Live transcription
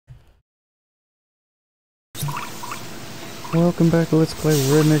Welcome back to Let's Play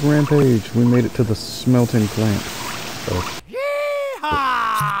Redneck Rampage. We made it to the Smelting Plant.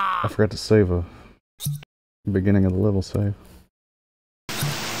 I forgot to save a beginning of the level save.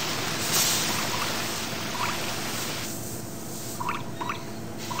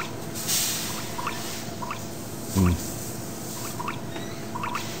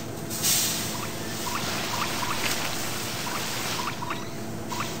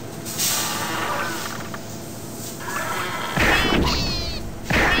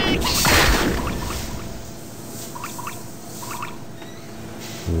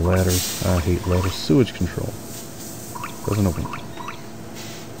 Ladders. I hate ladders. Sewage control. Doesn't open.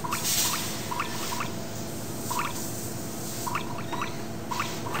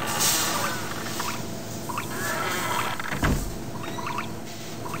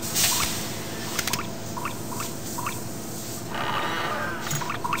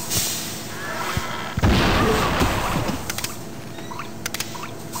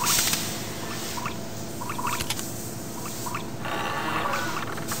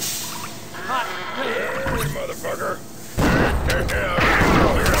 Motherfucker!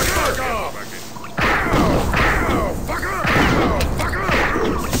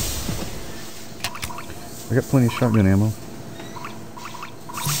 I got plenty of shotgun ammo.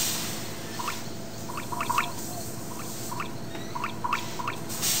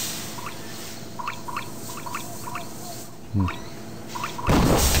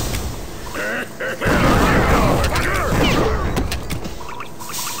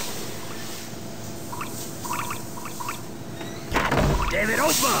 Damn it,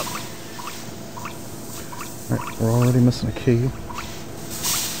 open up! Alright, we're already missing a key.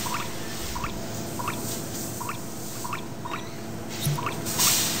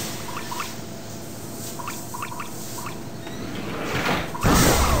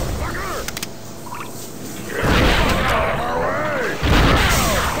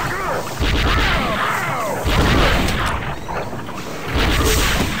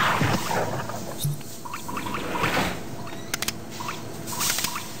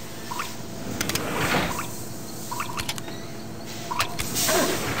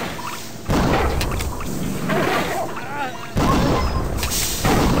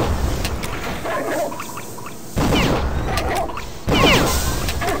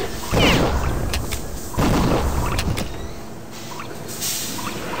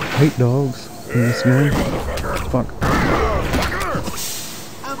 I hate dogs in this game. Fuck.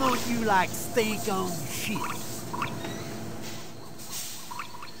 I'm on you like steak on shit.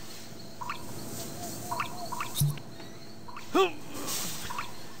 Oh,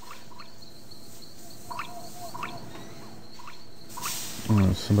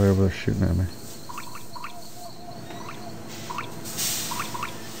 there's somebody over there shooting at me.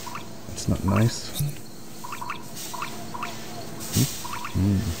 That's not nice.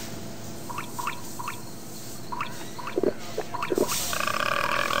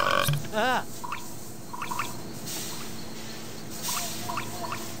 Ah.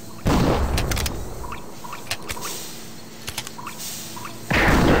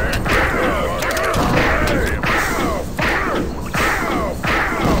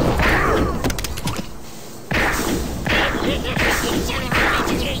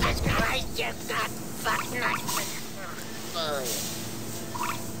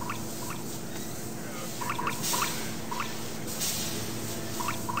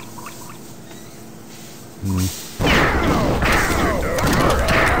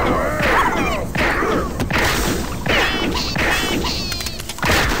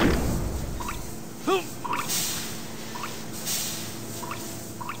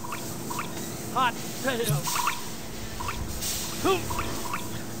 Hot potato.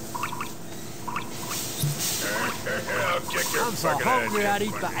 I'm so hungry I'd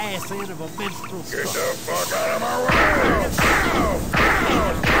eat the ass end of a menstrual Get cup. the fuck out of my way!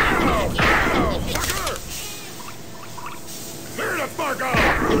 Clear the fuck off!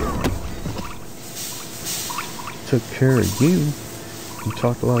 Took care of you. You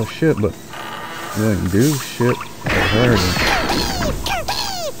talked a lot of shit, but you didn't do shit. I heard you.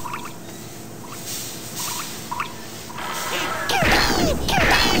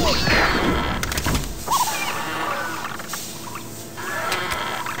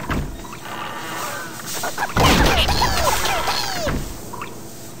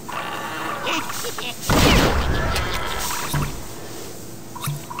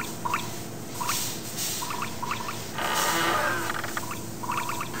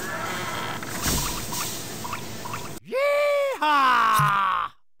 Yeehaw!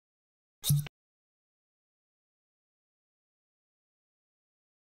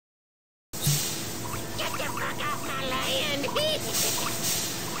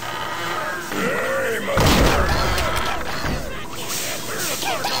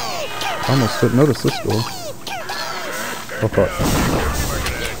 almost didn't notice this door. Oh fuck.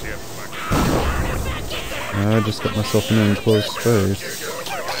 I just got myself in an enclosed space.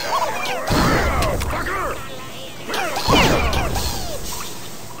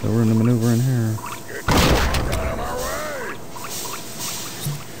 So we're in the maneuver in here.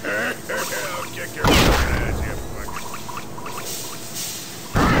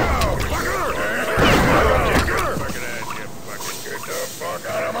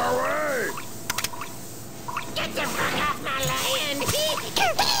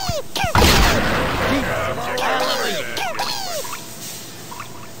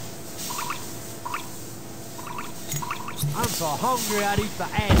 I'm so hungry I'd eat the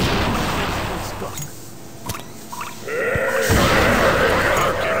ass of a vegetable skunk.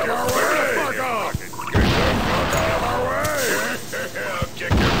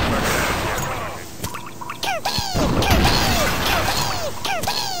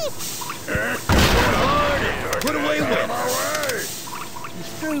 Put away with You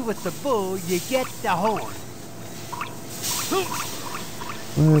screw with the bull, you get the horn.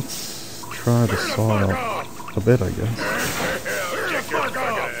 Let's try the saw a bit, I guess.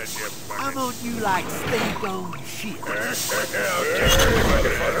 I'm on you like steak on shit.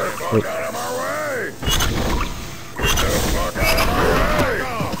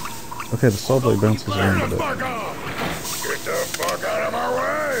 Okay, the saw blade bounces around a bit. Get the fuck out of my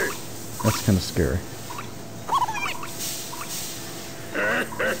way! That's kind of scary.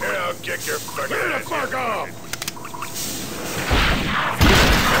 I'll kick your fucking ass. Get the fuck off!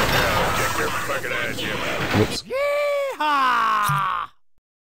 I'll kick your fucking ass, you Whoops. Yeehaw!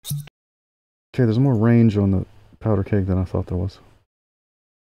 Okay, there's more range on the powder keg than I thought there was.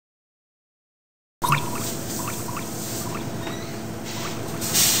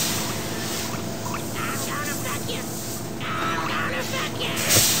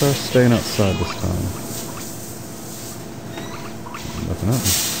 Let's try staying outside this time. Nothing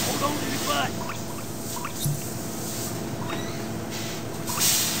happened. Hold on to your butt.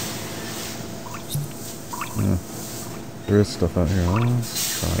 Yeah. There is stuff out here.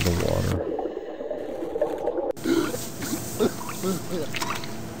 Let's try the water.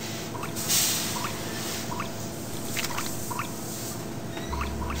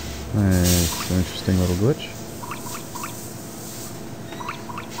 It's an interesting little glitch.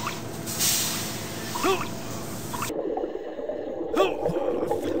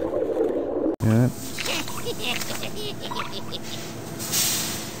 Yeah.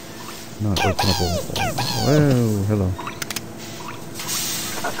 Not openable. Whoa, hello.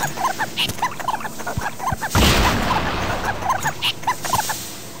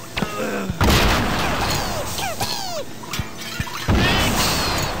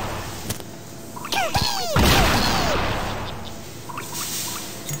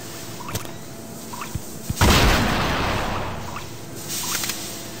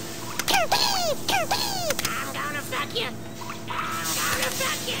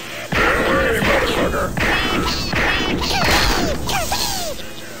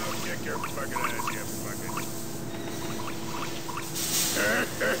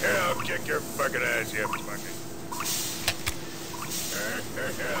 I'll kick your fucking ass, you fucking.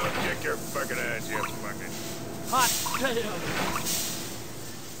 I'll kick your fucking ass, you fucking. Hot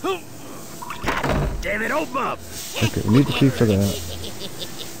damn. Damn it, open up. Okay, we need the key for that.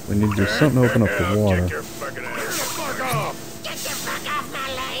 We need to do something to open up the water. Kick your fucking ass. Get the fuck off! Get the fuck off my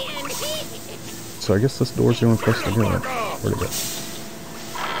land! So I guess this door's the only place to go. Where'd it go?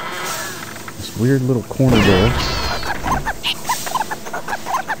 This weird little corner door.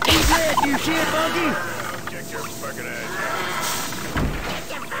 He's dead, you shit monkey. I'll kick your fucking ass.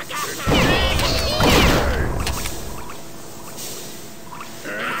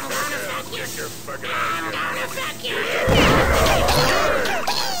 Get the fuck off my land! I'm gonna fuck you! Kick your fucking ass. I'm gonna fuck you!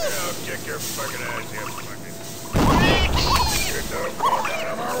 I'll kick your fucking ass, you fucking. Get the fuck out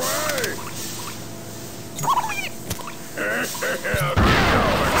of my way!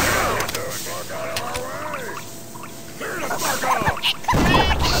 I'll kick your fuck out of my way! Clear the fuck off!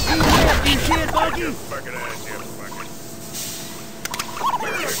 You shit monkey. Fucking ass, you fucking.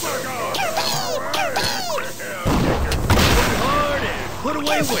 Clear the fuck off out of my way! I'll kick your Hard and put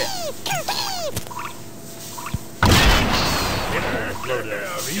away with. fucking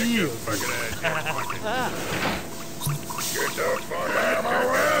ass, you fucking. Get the fuck out of my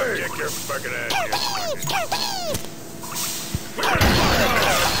way! Kick your fucking ass, you fucking.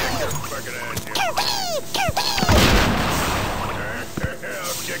 Kick your fucking ass, you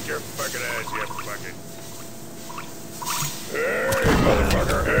I'll kick your fucking ass, you fucking. Hey,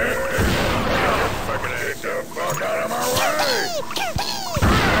 motherfucker! Hey, fucking ass, get the fuck out of my way!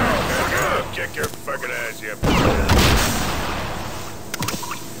 kick your fucking ass, you I'll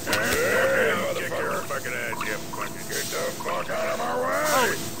kick your fucking ass, you fucking. Get the fuck out of my way! I'll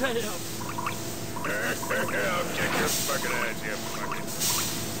kick your fucking ass, you fucking.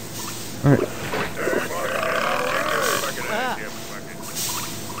 Alright.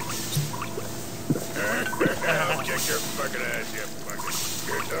 I'll kick your fucking ass, you fucking.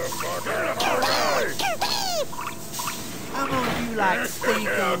 Get the fuck out of my way! I'm gonna do like steak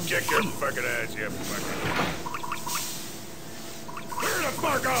I'll on kick your fucking ass, you fucking. Clear the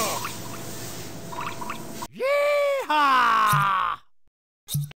fuck off! Yeehaw!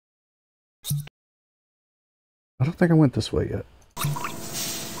 I don't think I went this way yet.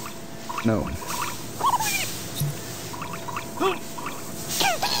 No.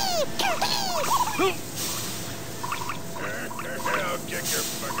 I'll kick your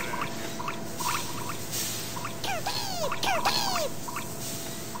fucking ass.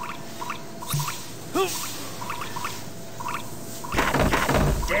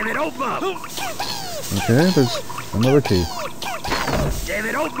 Damn it, open up! Okay, there's another key. Damn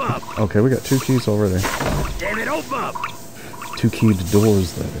it, open up! Okay, we got 2 keys already. Damn it, open up! 2 keyed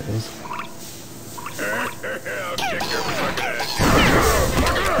doors, that is. I'll kick your fucking ass.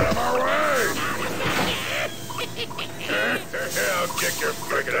 Fuck out of my way! I'll kick your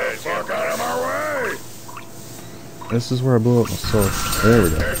fucking ass. Fuck out of my way! This is where I blew up myself. There we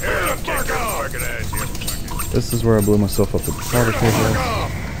go. I'll kick your fucking ass, you fucking. This is where I blew myself up with the powder Fuck cable.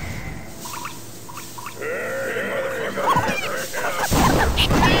 off! Hey, motherfucker.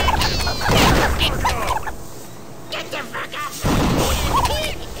 Get the fuck off!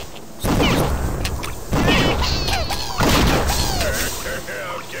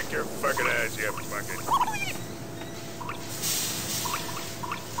 I'll kick your fucking ass, you fucking.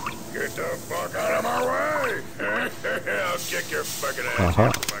 Get the fuck out of my way! I'll kick your fucking ass,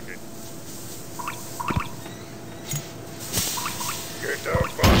 you fucking. Get the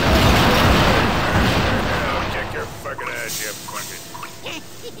fuck out of my way! I'll kick your fucking ass, you fucking.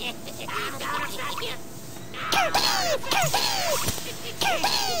 I'm gonna fuck you!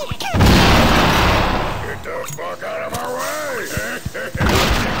 Get the fuck out of my way! I'll kick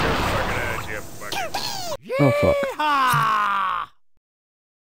your fucking ass, you fucking. Oh, fuck. Yeehaw!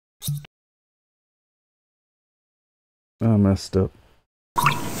 I messed up.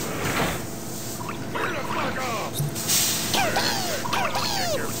 Clear the fuck off! I'll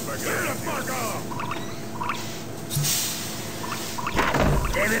kick your fucking ass, the fuck off!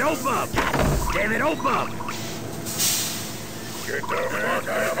 Damn it, open up! Damn it, open up! Get the fuck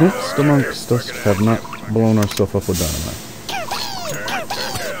out of my Oops, amongst us have not blown ourselves up with dynamite.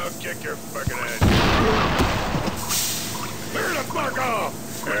 I'll kick your fucking ass. Clear the fuck off!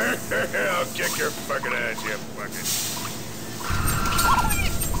 I'll kick your fucking ass, you fucking.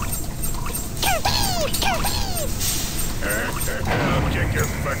 I'll kick your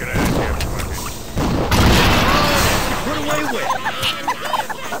fucking ass, you fucking. Put away with!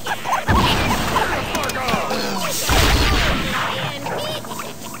 Clear the fuck off!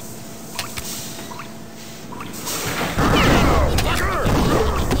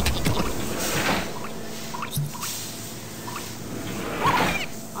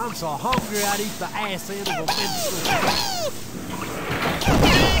 I'm so hungry I'd eat the ass end of a minstrel.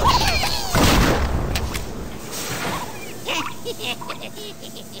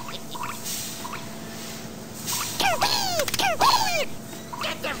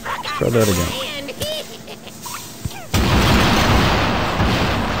 Try that again.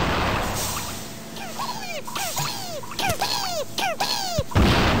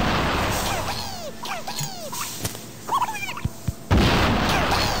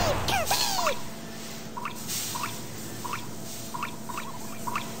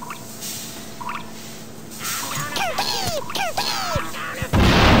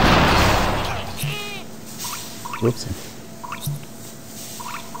 Whoopsie.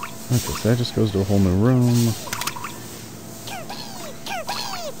 Okay, so that just goes to a whole new room.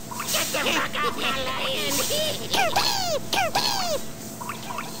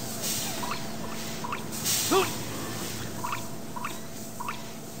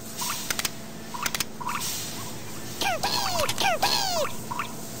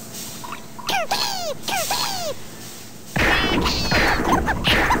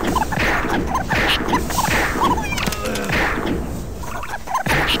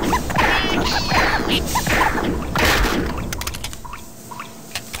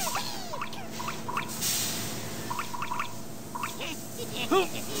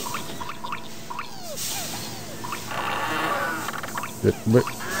 But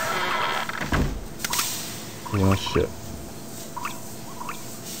well, shit.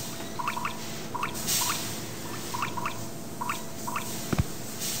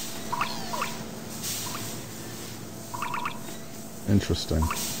 Interesting.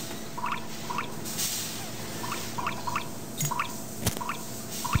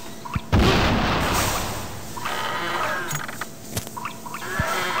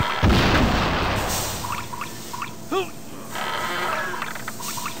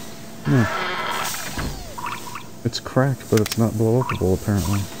 It's cracked, but it's not blow-upable,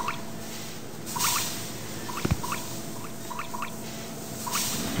 apparently.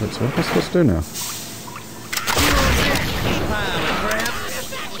 Wait, so what am I supposed to do now?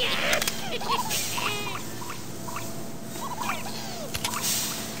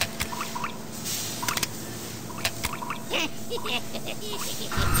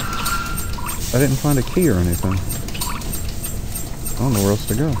 I didn't find a key or anything. I don't know where else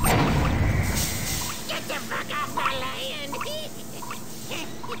to go. Get the fuck off my land! Get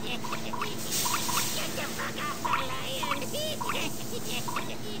the fuck off my land!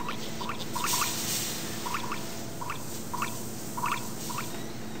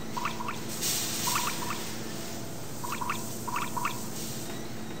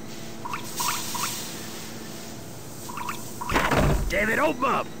 Damn it, open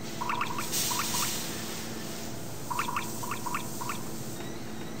up!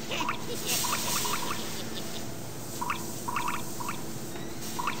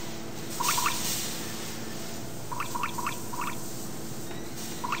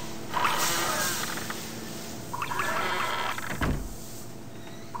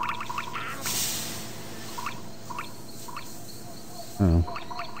 Oh.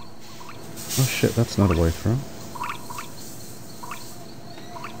 Oh shit, that's not a way through.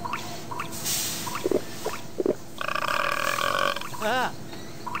 Ah.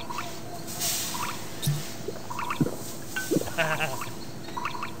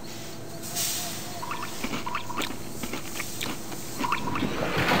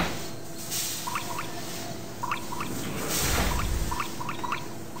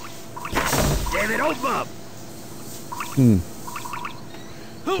 Damn it, open up!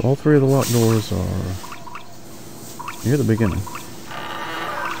 So all three of the locked doors are near the beginning.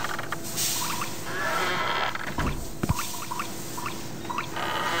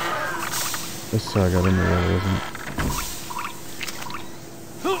 This side got in the way, wasn't it?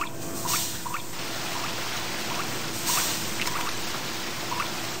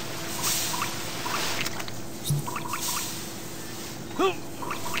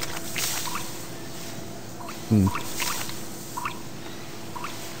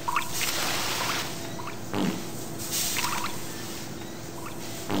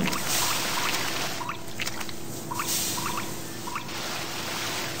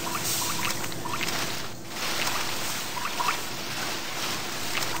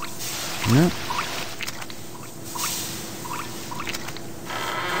 Yeah.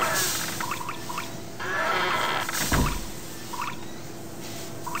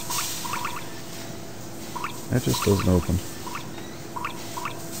 That just doesn't open.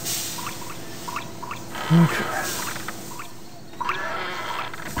 Okay.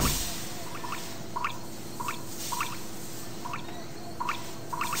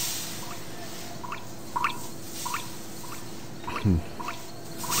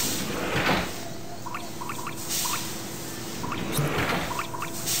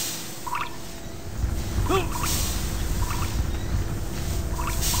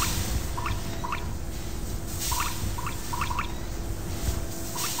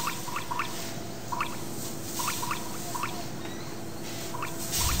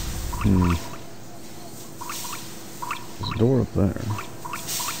 There's a door up there.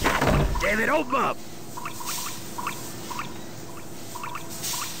 Damn it, open up!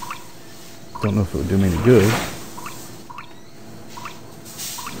 Don't know if it would do me any good.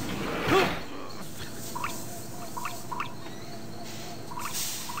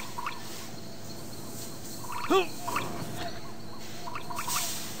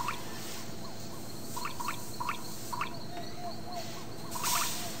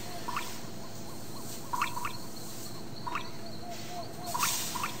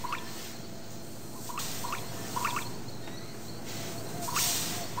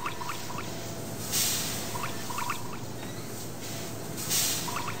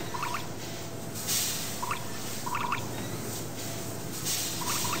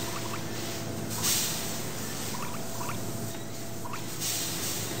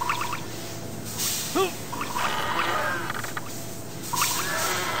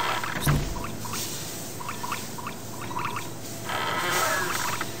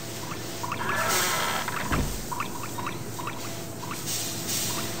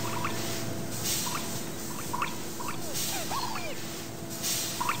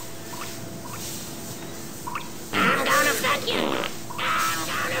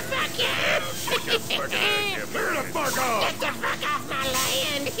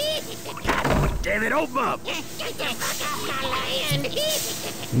 Damn it, open up! Get the fuck off my land!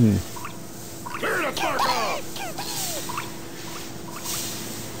 Clear the fuck off!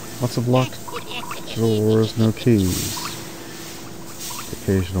 Lots of locked drawers, no keys.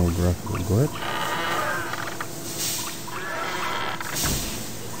 Occasional graphical glitch.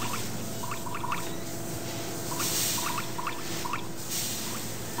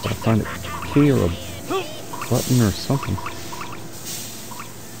 Gotta find a key or a button or something.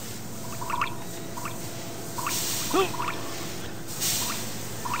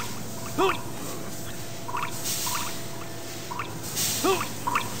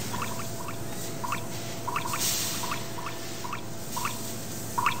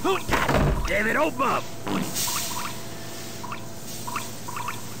 Damn it, open up!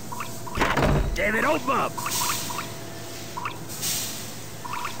 Damn it, open up!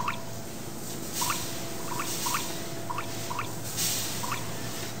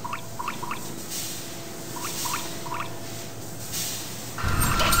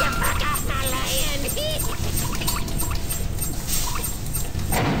 Get the fuck off my land!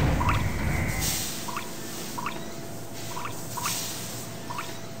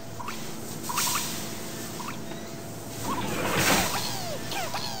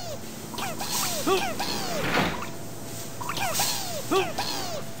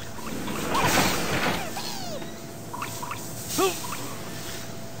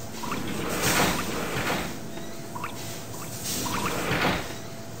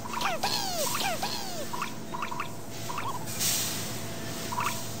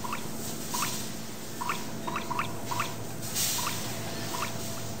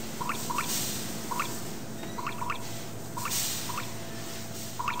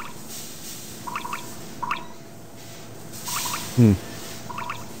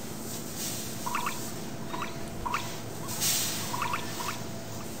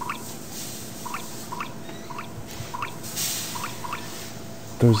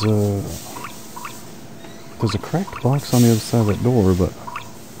 There's a cracked box on the other side of that door, but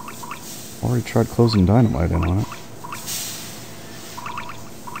I already tried closing dynamite in on it.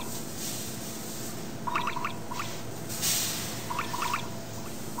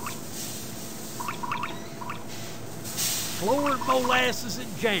 Floored molasses in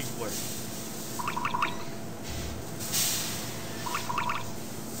January.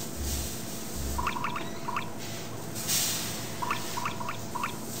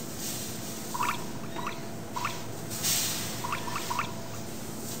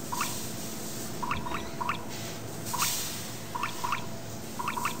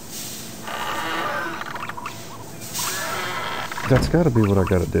 That's gotta be what I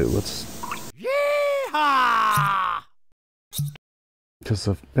gotta do. Let's... Yeehaw! Because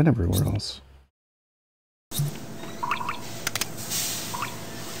I've been everywhere else.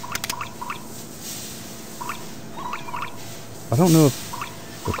 I don't know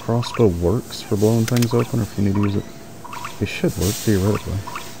if the crossbow works for blowing things open or if you need to use it. It should work, theoretically.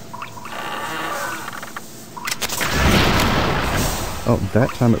 Oh,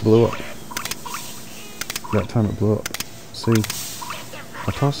 that time it blew up. That time it blew up. See,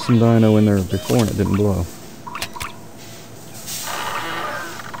 I tossed some dino in there before and it didn't blow.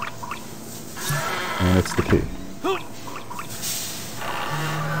 And it's the key.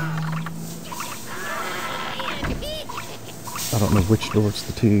 I don't know which door it's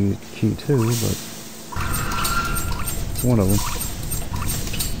the key to, but it's one of them.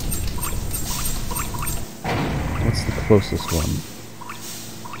 What's the closest one?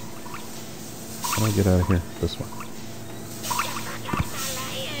 How do I get out of here? This one.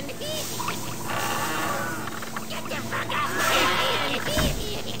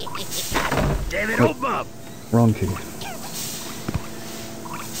 Damn it, open up! Wrong key.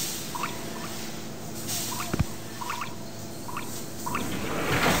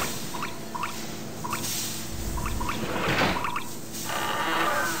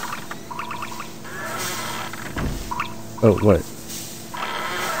 Oh, wait.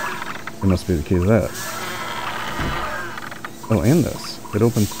 It must be the key to that. Oh, and this. It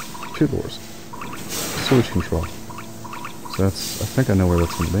opened 2 doors. Sewage control. So that's... I think I know where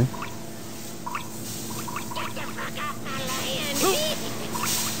that's going to be.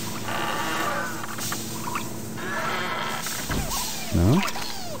 No?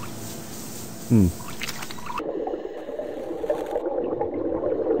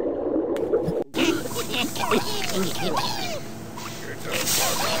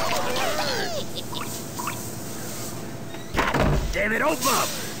 Damn it, open up!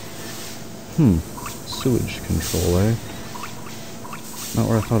 Sewage control, eh? Not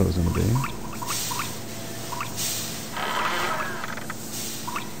where I thought it was going to be.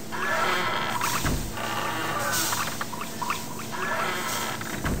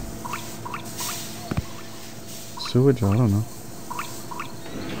 sewage? I don't know.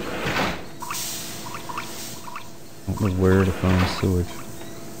 I don't know where to find sewage.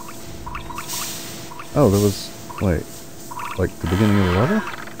 Oh, there was, wait, like the beginning of the level?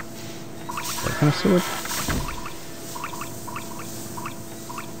 That kind of sewage?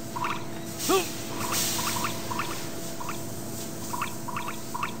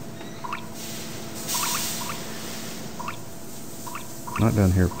 Not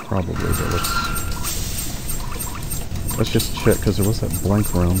down here, probably, but let's just check, because there was that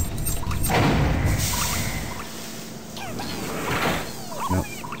blank room. Nope.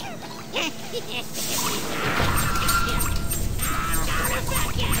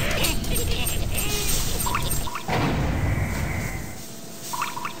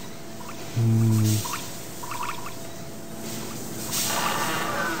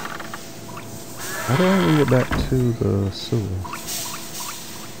 How do I get back to the sewer?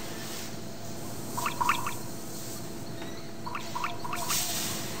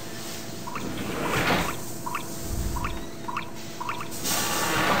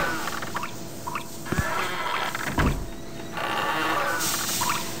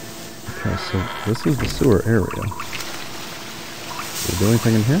 Okay, so this is the sewer area. Did we do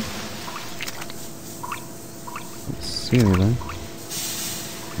anything in here? Don't see anything.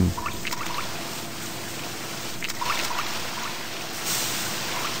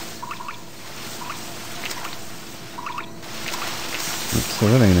 So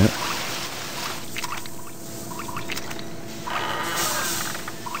that ain't it.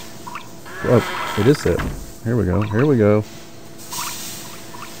 Oh, it is it. Here we go. Here we go.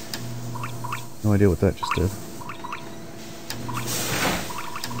 No idea what that just did.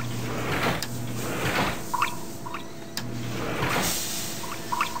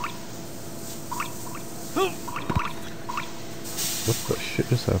 What the shit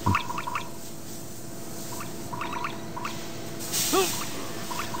just happened?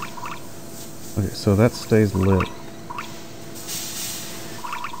 Okay, so that stays lit.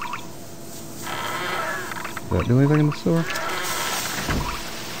 Did that do anything in the sewer?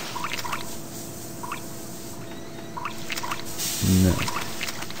 No.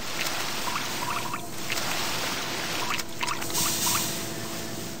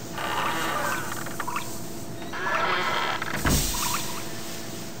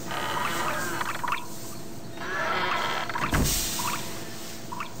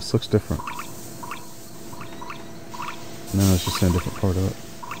 This looks different. No, it's just in a different part of it.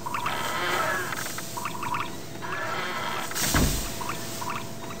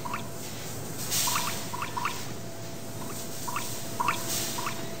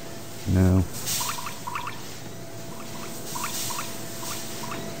 No.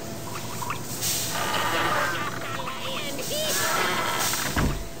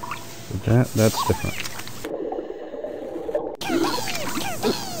 So that's different.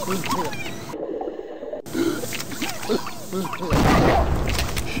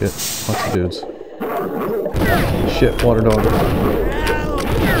 Shit, lots of dudes. Shit, water dog.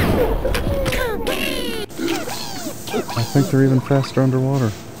 I think they're even faster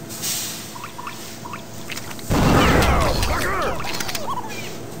underwater.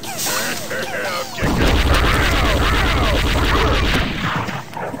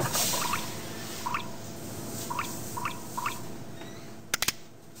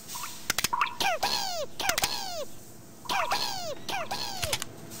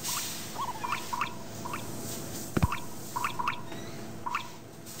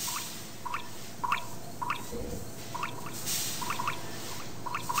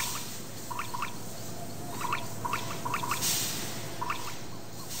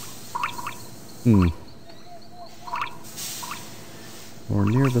 We're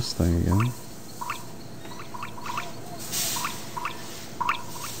near this thing again.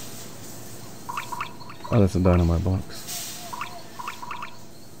 Oh, that's a dynamite box.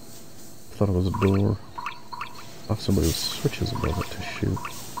 Thought it was a door. Thought somebody with switches above it to shoot.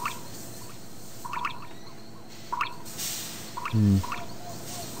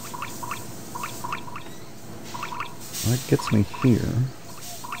 That gets me here.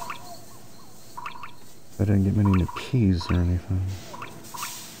 I didn't get many new keys or anything.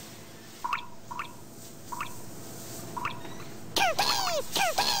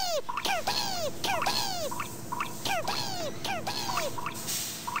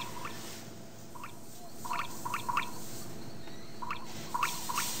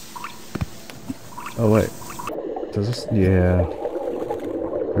 Oh wait, does this? Yeah.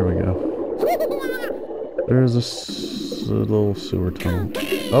 There we go. There's a little sewer tunnel.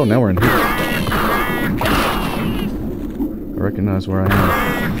 Oh, now we're in here. I recognize where I am.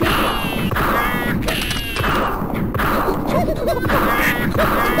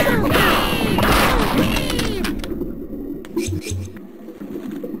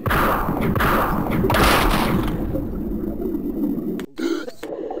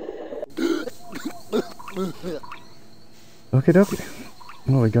 Okie dokie.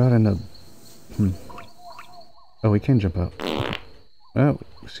 Well, we got in a... Oh, we can jump out. Oh,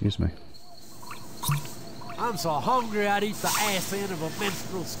 excuse me. I'm so hungry I'd eat the ass end of a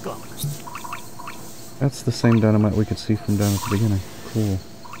minstrel skunk. That's the same dynamite we could see from down at the beginning. Cool.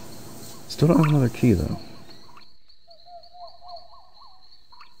 Still don't have another key, though.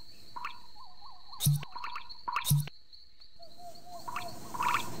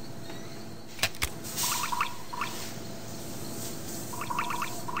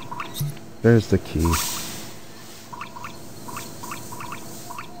 There's the key.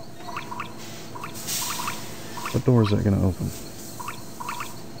 What door is that going to open?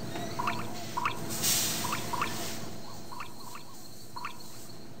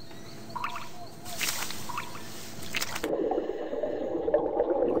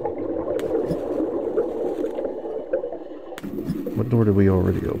 What door did we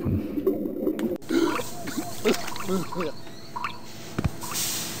already open?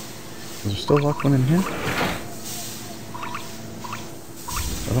 Is there still locked one in here?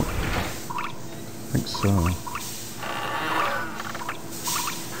 I don't think so.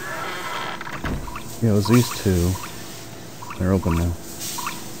 Yeah, it was these two. They're open now.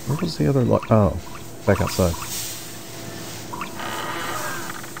 Where was the other lock? Oh, back outside.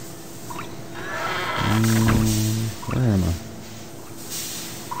 Where am I?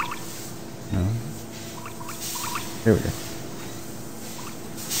 No. Here we go.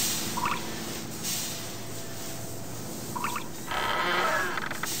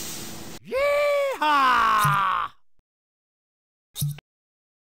 Yeehaw!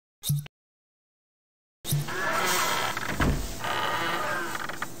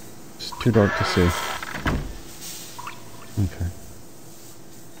 It's too dark to see. Okay.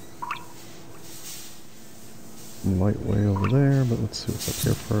 Light way over there, but let's see what's up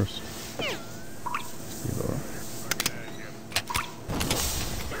here first.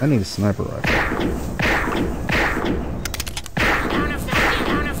 I need a sniper rifle.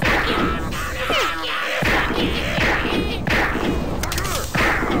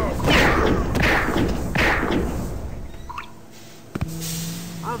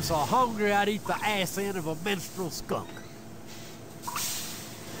 I'm so hungry I'd eat the ass end of a minstrel skunk.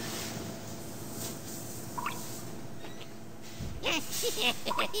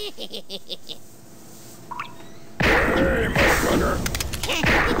 Hey, motherfucker!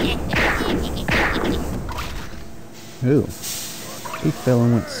 Ooh. He fell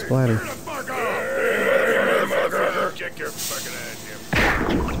and went splatter. Hey, motherfucker! Kick your fucking ass, you.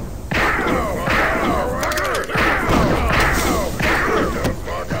 Get the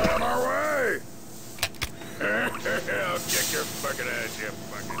fuck out of my way! I'll kick your fucking ass, you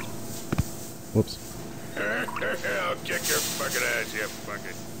fucking. Whoops. I'll kick your fucking ass, you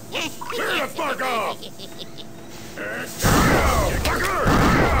fucking. Clear the fuck off! Fucker!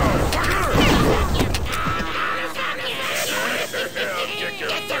 Fucker! I'll kick your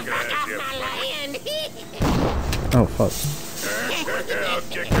fucking ass, you fucking. Oh, fuck. I'll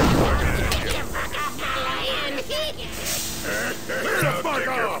kick your fucking ass, you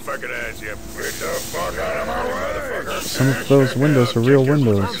fucking ass, you. Get the fuck out of my way, motherfucker. Some of those windows are real I'm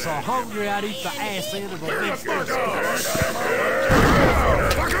windows. so hungry I'd eat the ass end of a minstrel skunk.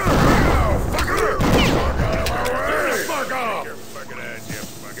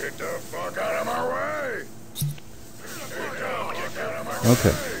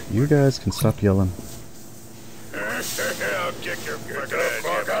 Okay, you guys can stop yelling. I'll kick your fucking ass,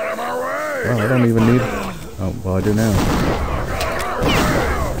 fuck out of my way. Oh, I don't even need... Oh, well, I do now.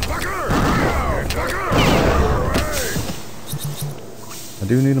 I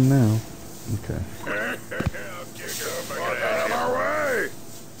do need them now. Okay. I'll kick your fucking ass out of my way.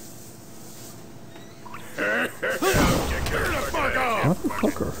 I'll kick your fucking ass,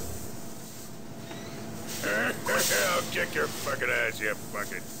 Motherfucker. I'll kick your fucking ass, you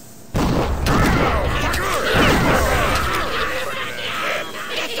fucking.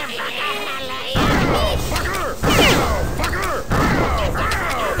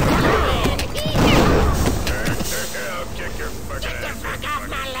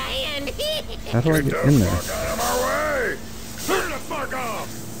 How do I get in there? Out of my way! Clear the fuck off!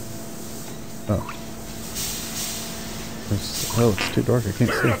 Oh. Oh, it's too dark. I can't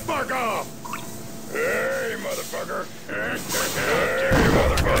Clear the see. fuck off! Hey, motherfucker! Hey,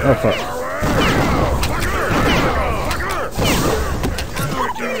 motherfucker! Oh, fuck.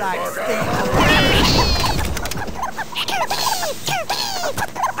 Would you like steak?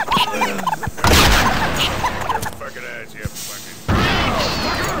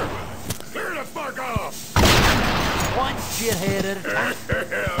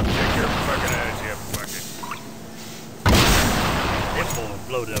 That boy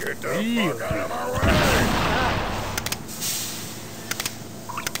blowed up Get the real fuck out of good. my way!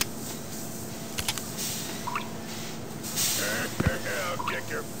 I'll kick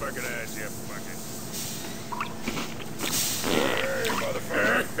your fucking ass, you fucking... Hey,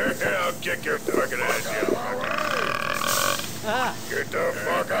 motherfucker! I'll kick your fucking ass, you fucking... Get the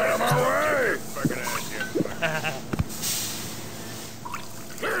fuck out of my way! Fucking ass, you fucking...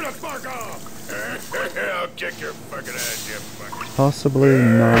 Clear the fuck off! I'll kick your fucking ass, you fucking... Possibly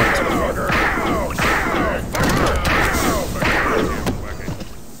not.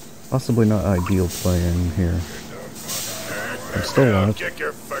 Possibly not ideal play in here. I'm still I'll alive. kick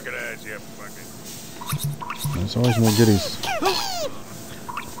your fucking ass, you fucking... There's always more goodies.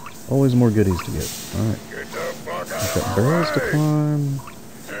 Always more goodies to get. Alright. Get the fuck out I've of got my barrels to way! climb.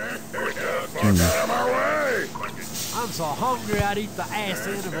 Get the fuck out of my way! I'm so hungry I'd eat the ass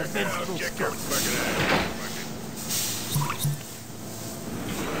end of a I'll vegetable kick your skunk. fucking ass, you fucking...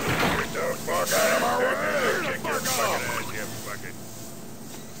 Get the fuck out of my way! Kick your fucking ass, you fucking...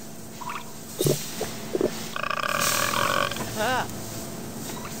 Ah,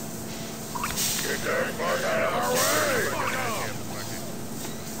 Get the fuck out of my way!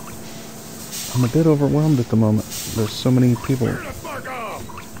 I'm a bit overwhelmed at the moment. There's so many people. Clear the fuck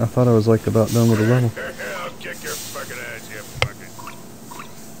off! I thought I was like about done with the level. I'll kick your fucking ass, you fucking...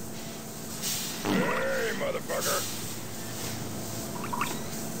 Hey, motherfucker!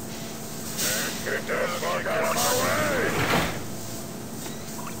 Get the fuck out of my way!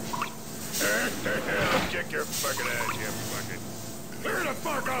 I'll kick your fucking ass, you fucking... Clear the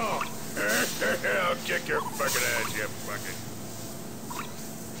fuck off! I'll kick your fucking ass, you fucking...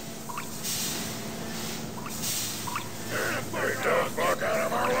 Get the fuck out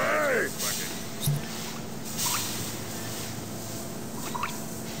of my way!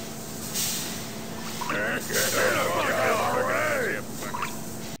 Get the fuck out of my way!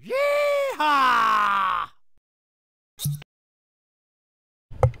 yeehaw!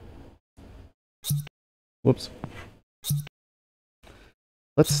 Whoops.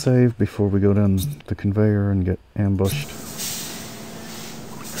 Let's save before we go down the conveyor and get ambushed.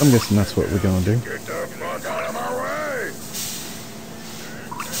 I'm guessing that's what we're gonna do. Get the fuck out of my way!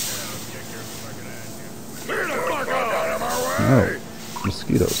 Clear the fuck out of my way! No.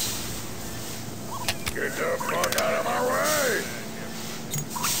 Mosquitoes. Get the fuck out of my way!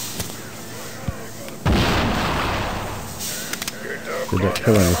 Get the Did that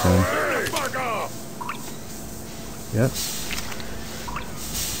kill anything? Clear the fuck off! Yes.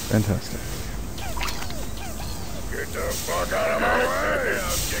 Fantastic. Get the fuck out of my way!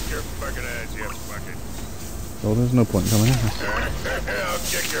 I'll kick your fucking ass, you fucking... Well, there's no point in coming in here. I'll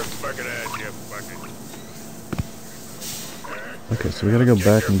kick your fucking ass, you fucking... Okay, so we gotta go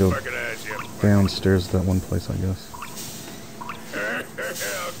back and go Fucking ass, you fucking... downstairs to that one place, I guess.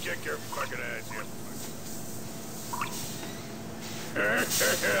 I'll kick your fucking ass, you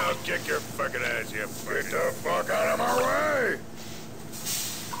fucking... I'll kick your fucking ass, you fucking... Get the fuck out of my way!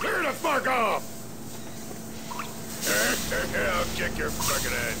 Clear the fuck off! I'll kick your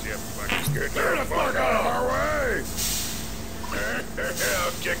fucking ass, you fucking... Get the fuck out of my way!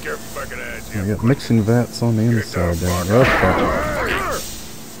 I'll kick your fucking ass, you I got mixing vats on the inside down there. Oh,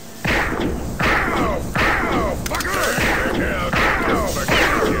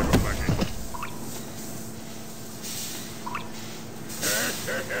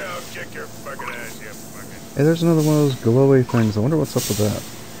 hey, there's another one of those glowy things. I wonder what's up with that.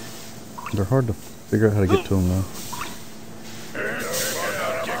 They're hard to figure out how to get to them, though.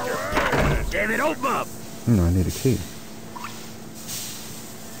 Damn it, open up! I need a key.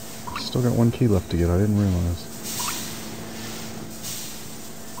 Still got one key left to get. I didn't realize.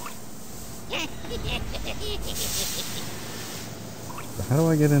 How do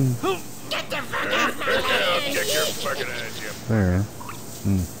I get in? Get the fuck off my land! Kick your fucking ass, you. There.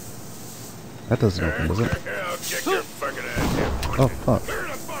 That doesn't open, does it? I'll kick your fucking ass, you. Oh, fuck. Clear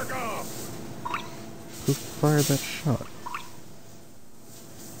the fuck off! Who fired that shot?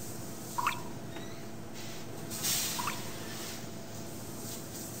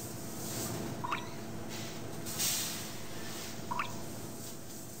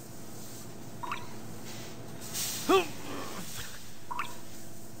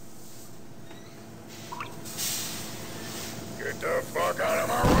 Get the fuck out of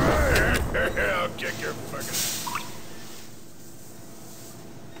my way! I'll kick your fucking ass.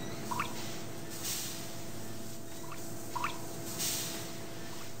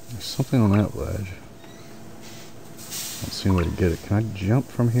 There's something on that ledge. Don't see a way to get it. Can I jump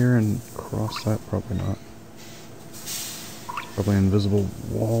from here and cross that? Probably not. Probably an invisible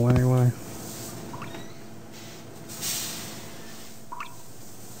wall anyway.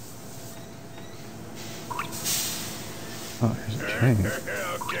 chain.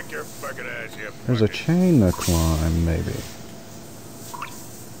 I'll kick your fucking ass, you There's a fucking- chain to climb, maybe.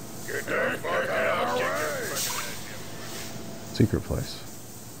 Get the fuck out of my way! Secret place.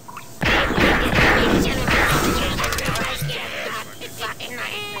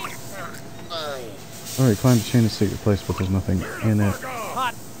 Alright, climb the chain to secret place, but there's nothing in it.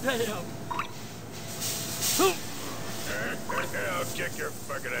 Hot damn! I'll kick your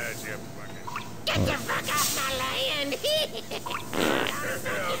fucking ass, you fucking... Get the fuck off my land!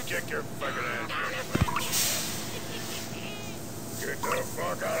 I'll kick your fucking ass, you fucking... Get the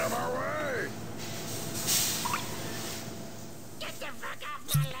fuck out of my way! Get the fuck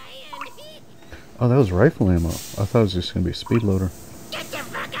off my land! Oh, that was rifle ammo. I thought it was just gonna be a speed loader. Get the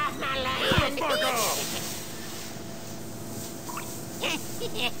fuck off my land! Fuck off!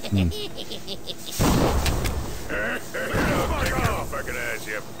 Fuck off, fucking ass,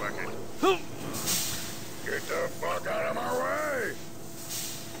 you fucking... Get the fuck out of my way!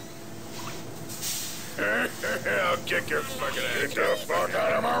 I'll kick your fucking ass. Get the fuck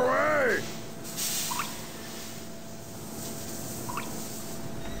out of my way!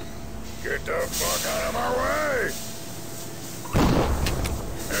 Get the fuck out of my way!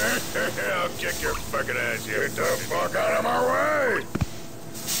 I'll kick your fucking ass, you Get the fuck out of my way!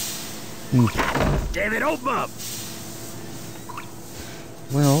 Damn it, open up!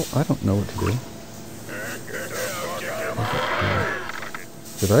 Well, I don't know what to do. Get the fuck out of my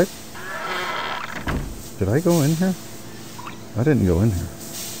way! Did I go in here? I didn't go in here.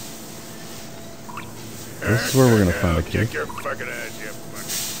 This is where we're gonna find a key. Kick your fucking ass, you fucking...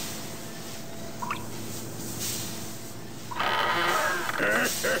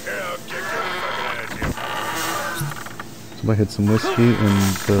 I'll kick your fucking ass, you Somebody hid some whiskey in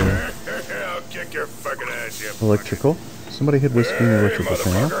the I'll kick your fucking ass, you electrical. Somebody hid whiskey in the electrical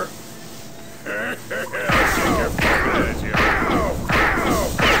panel. motherfucker. I'll kick your fucking ass, you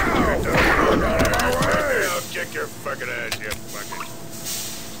Get the fuck out of my way! I'll kick your fucking ass, you fucking...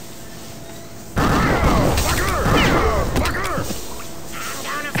 Fucker! Fucker! I'm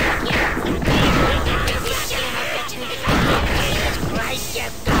gonna fuck you! Christ, you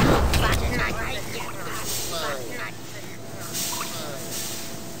fucking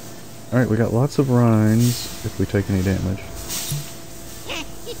Alright, we got lots of rinds if we take any damage.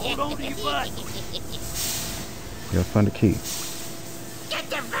 Hold on to your butt! We gotta find a key. Get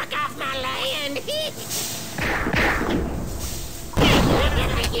the fuck off my land!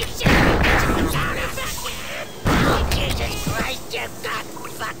 Jesus Christ, you got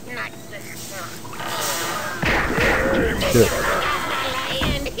fuck nut! Shit. Off my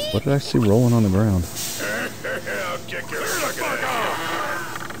land! What did I see rolling on the ground? I'll kick your fucking ass.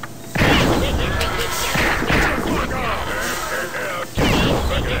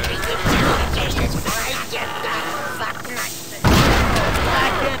 Jesus Christ, you got fuck nut!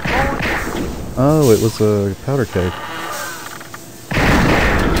 Oh, it was a powder keg. Off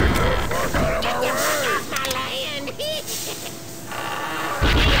my land!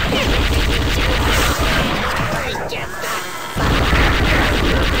 Christ, you got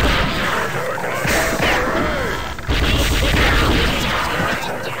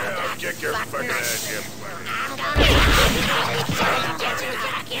I'll kick your fucking ass, you fucking...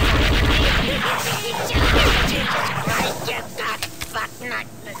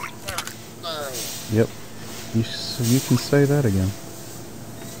 Yep. You can say that again.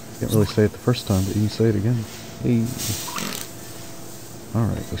 Can't really say it the first time, but you can say it again. Hey.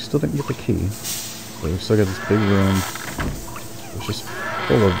 Alright, we still didn't get the key. But we still got this big room. It's just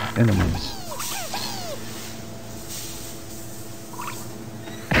full of enemies.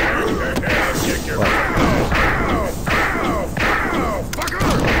 I'll kick your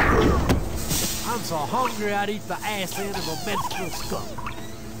I'm so hungry I'd eat the ass end of a menstrual skunk.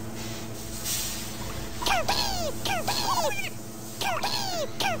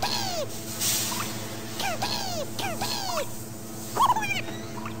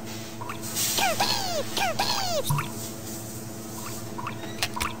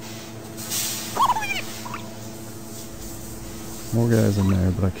 More guys in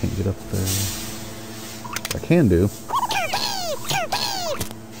there, but I can't get up there. I can do. Clear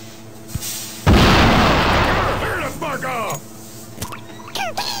the fuck off!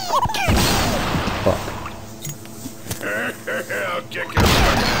 Fuck. I'll kick your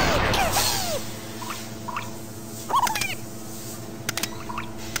fucking ass,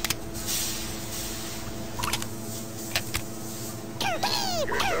 Get the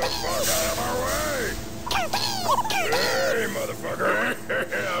fuck out of my way! Hey, motherfucker!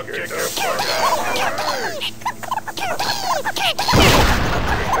 I'll kick your fuck out of my way! Get the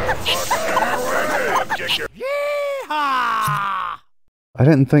fuck out of my way! I'll kick your... Yeehaw! I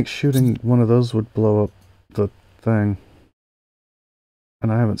didn't think shooting one of those would blow up the thing.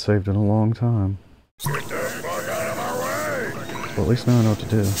 And I haven't saved in a long time. Get the fuck out of my way! Well, at least now I know what to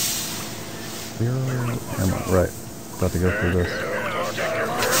do. Zero ammo. Right. About to go through this.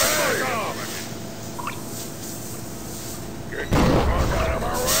 Get the fuck out of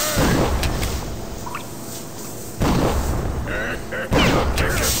my way! Get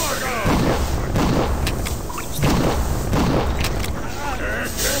the fuck off!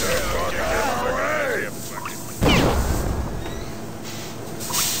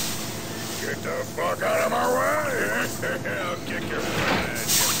 Get the fuck out of my way! I'll kick your fucking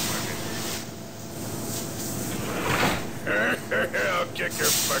ass, you fucking. I'll kick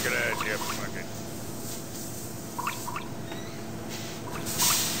your fucking ass, you fucking.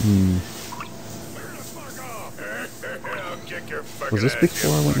 Clear the fuck off! I'll kick your fucking Was this ass,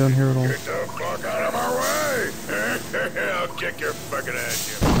 before I went down here at all? Get the fuck out of my way! I'll kick your fucking ass,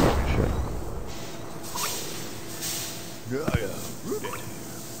 you fucking. Shit.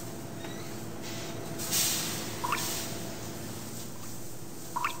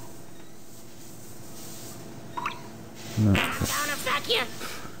 No. I'm gonna fuck you.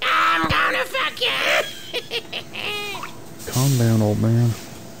 I'm gonna fuck you. Calm down, old man.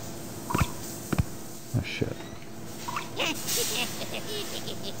 Oh, shit.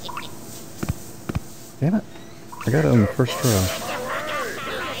 Damn it. I got it on the first try.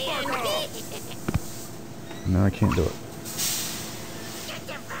 No, I can't do it.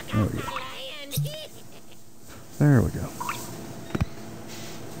 There we go. There we go.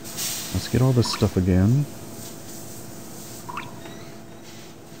 Let's get all this stuff again.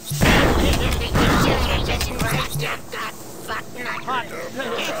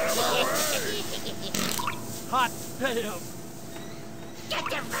 Hot damn! Get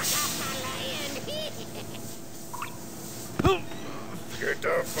the fuck off my land! Get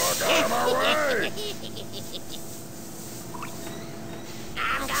the fuck out of my way!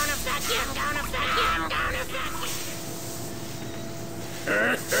 I'm gonna fuck you! I'm gonna fuck you! I'm gonna fuck you!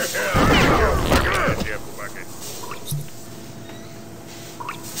 I'll kick your fucking ass, you fucking.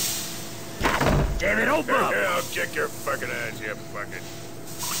 Damn it, open up! I'll kick your fucking ass, you fucking.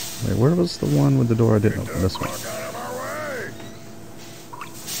 Wait, where was the one with the door I didn't Get open? the This one. fuck out of my way!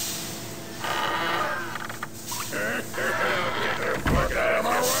 Get the fuck out of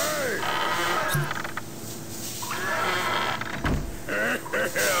my way!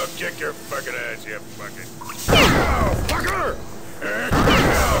 I'll kick your fucking ass, you fucking. Oh, fucker!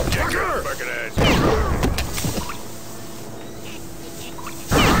 I'll kick your fucking ass, you fucking.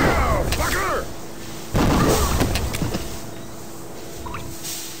 Oh, fucker!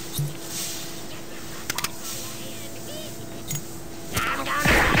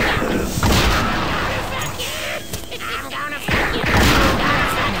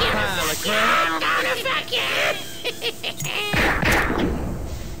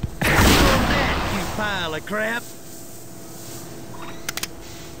 You pile of crap!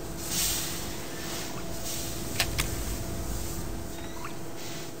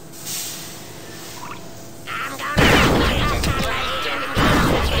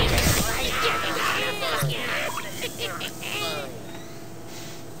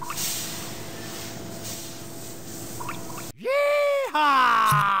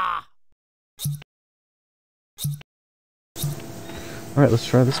 Yeehaw! Alright, let's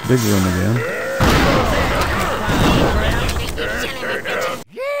try this big room again.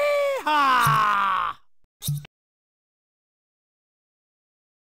 Yeehaw!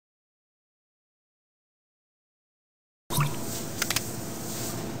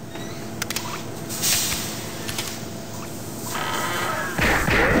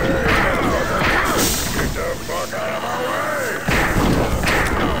 Get the fuck out of my way!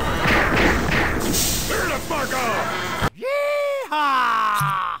 Clear the fuck off!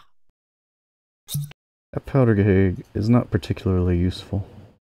 Yeehaw! That powder keg is not particularly useful.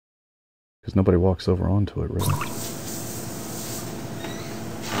 Because nobody walks over onto it, really.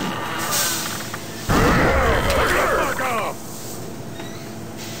 Fuck off!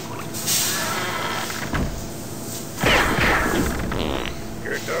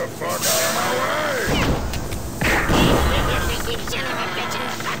 Get the fuck out of my way!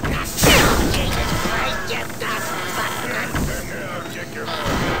 I'll kick your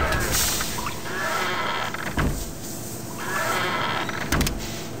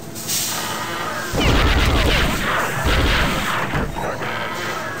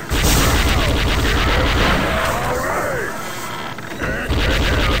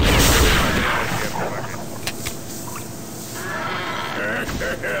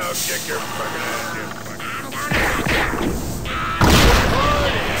I'll kick your fucking ass, you fucking.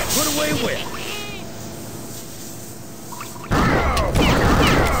 with.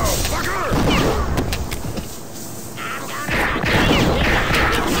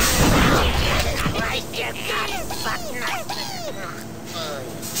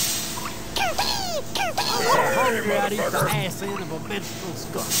 I'm so hungry I'd eat the ass end of a minstrel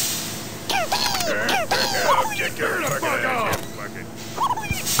skunk. I'll kick your fucking ass, you fucking...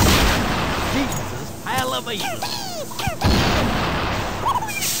 Jesus, hallelujah.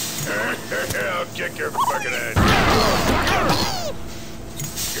 I'll kick your fucking ass. I'll kick your fucking ass.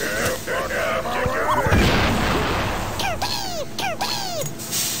 Get the fuck out of my way!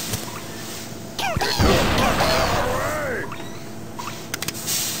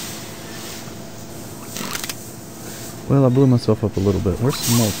 Well, I blew myself up a little bit. Where's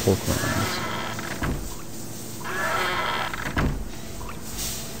some more pork rinds?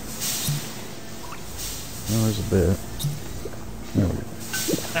 Oh, there's a bit. There we go.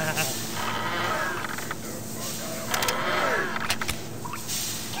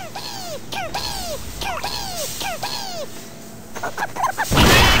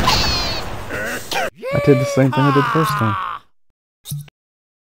 I did the same thing I did the first time.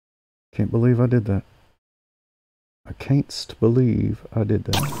 Can't believe I did that. I can't believe I did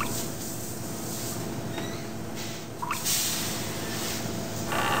that.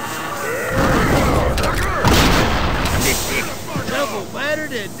 Double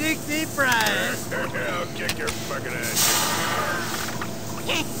battered and Dixie fried. I'll kick your fucking ass.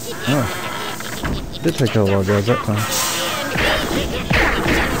 Oh. Did take out a lot of guys that time.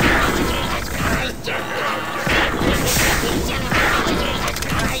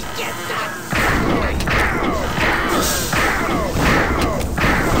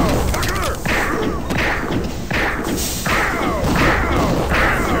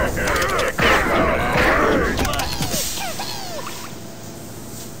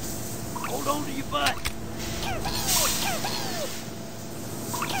 Hold on to your butt.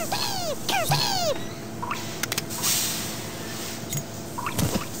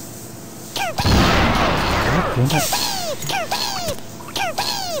 Damn it.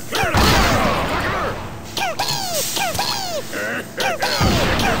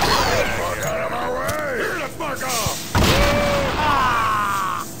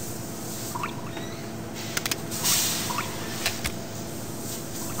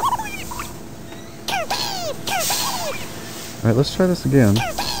 Alright, let's try this again.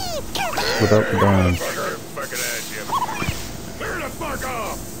 Without the dying. Clear the fuck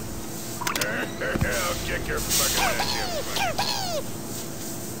off! I'll kick your fucking ass, you fucking...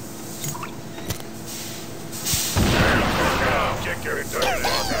 I'll kick your fucking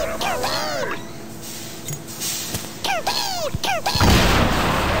ass out of my way! Clear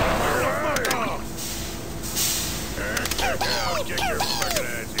the fuck off! I'll kick your fucking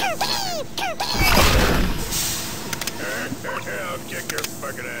ass, you fucking... I'll kick your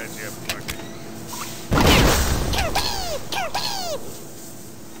fucking ass, you fucking...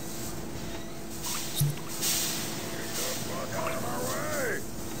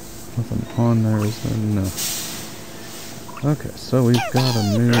 Nothing on there, is there? No. Okay, so we've got a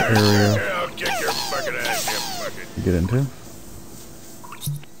new area I'll kick your fucking ass, you fucking... to get into.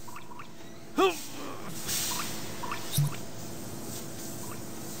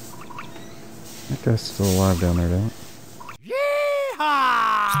 That guy's still alive down there, don't it?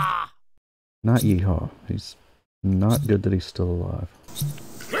 Yeehaw! Not yeehaw. He's not good that he's still alive.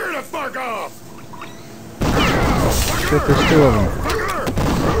 Clear the fuck off! Shit, there's two of them.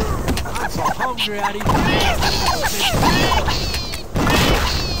 I'm so hungry I'd eat the ass end of a minstrel skunk.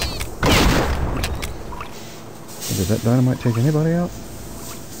 Did that dynamite take anybody out?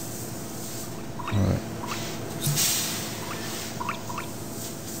 Alright.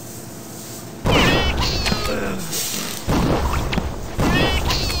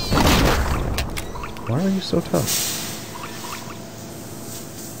 Why are you so tough?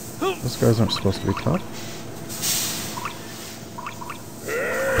 Those guys aren't supposed to be tough.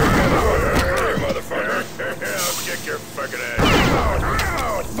 Hey, motherfucker! I'll kick your fucking ass!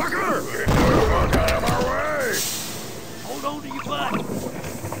 Ow, fucker! Get the fuck out of my way! Hold on to your butt.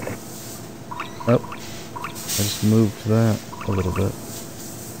 Oh. I just moved that a little bit.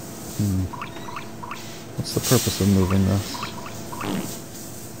 What's the purpose of moving this?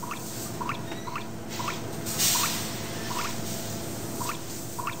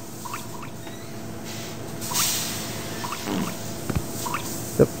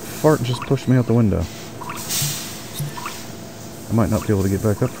 That fart just pushed me out the window. I might not be able to get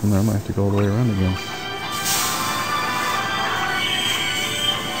back up from there. I might have to go all the way around again.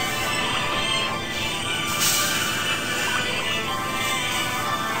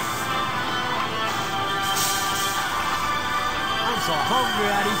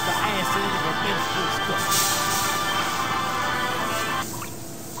 the ass end of a minstrel skull.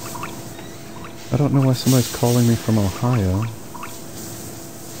 I don't know why somebody's calling me from Ohio.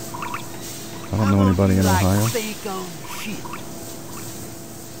 I don't know anybody in Ohio.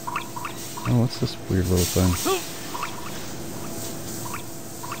 Oh, what's this weird little thing?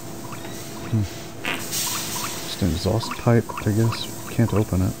 Just an exhaust pipe, I guess. Can't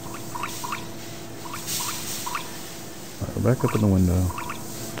open it. Alright, we're back up in the window.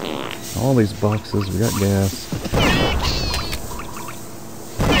 All these boxes, we got gas.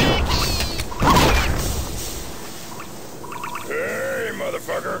 Hey,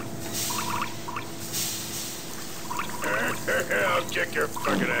 motherfucker! I'll kick your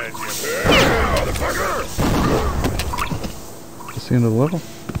fucking ass, you motherfucker! Is he into the level?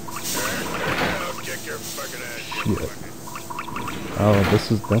 I'll kick your fucking ass, you Shit. Oh,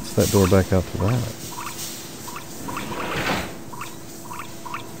 that's that door back out to that.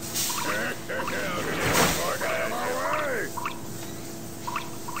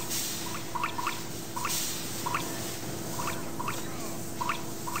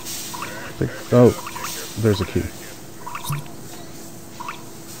 Oh, there's a key.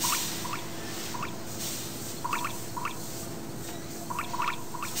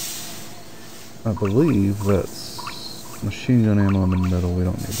 I believe that's machine gun ammo in the middle. We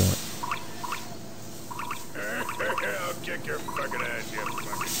don't need that. I'll kick your fucking ass, you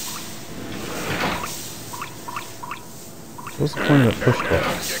fucking... What's the point of that push I'll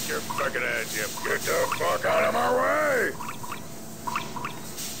box? kick your fucking ass, you... Get the fuck out of my way!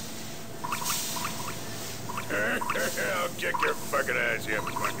 I'll kick your fucking ass, you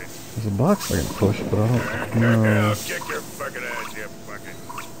fucking... There's a box I can push, but I don't know. I'll kick your fucking ass, you fucking...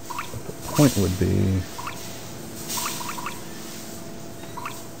 The point would be...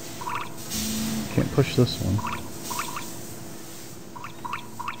 Can't push this one.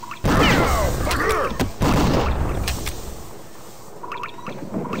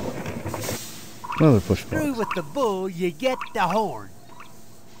 Another push Through box. with the bull, you get the horn.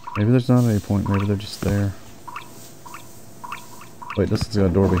 Maybe there's not any point. Maybe they're just there. Wait, this has got a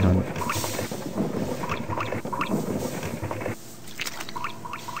door behind it.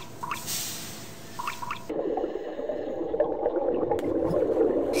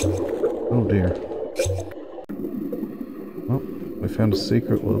 Oh dear. Oh, we found a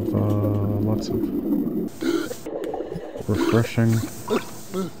secret with lots of refreshing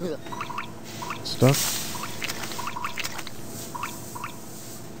stuff.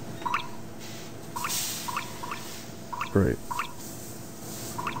 Great.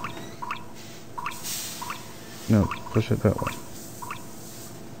 No, push it that way.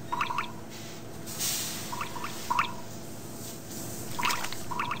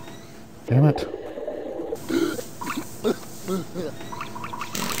 Damn it.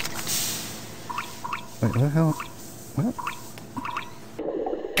 Wait, what the hell? What?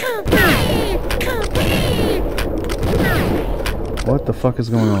 What the fuck is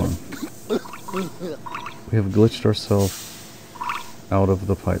going on? We have glitched ourselves out of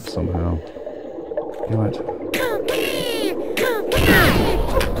the pipe somehow. Damn it.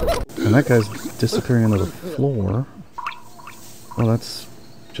 And that guy's disappearing into the floor. Well, that's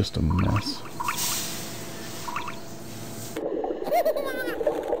just a mess.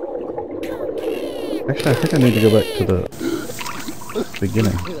 Actually, I think I need to go back to the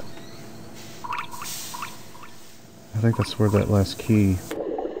beginning. I think that's where that last key...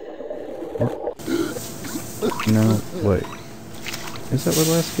 No, wait. Is that where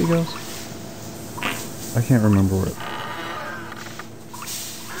the last key goes? I can't remember where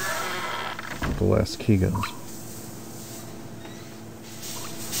the last key goes.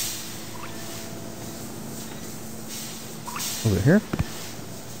 Was it here?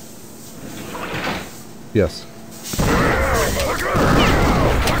 Yes.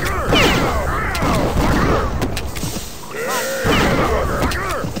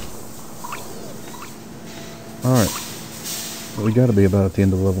 Alright. Well, we gotta be about at the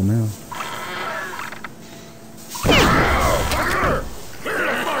end of the level now.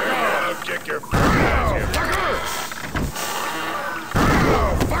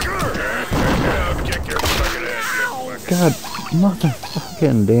 God,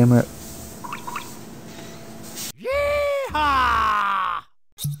 motherfucking damn it. Yeehaw!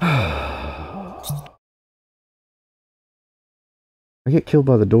 I get killed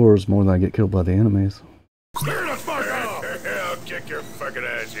by the doors more than I get killed by the enemies. Clear the fuck out! I'll kick your fucking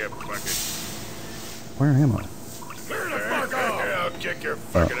ass, you fucking... Where am I? Clear the fuck out! I'll kick your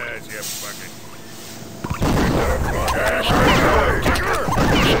fucking ass, you fucking...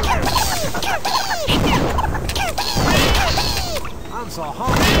 I'm so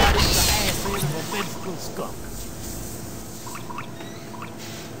hungry I'd eat the ass end of a minstrel skunk.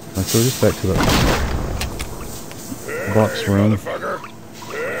 Alright, so we're just back to the box room. Motherfucker!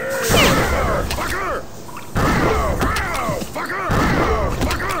 Hey, motherfucker! Fucker! Ow, fucker!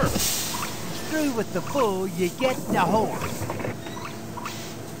 Fucker! Through with the bull, you get the horse.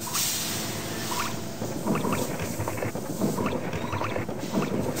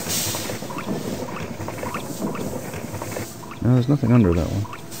 No, there's nothing under that one.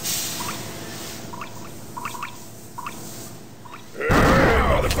 Hey,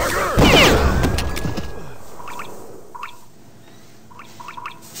 motherfucker!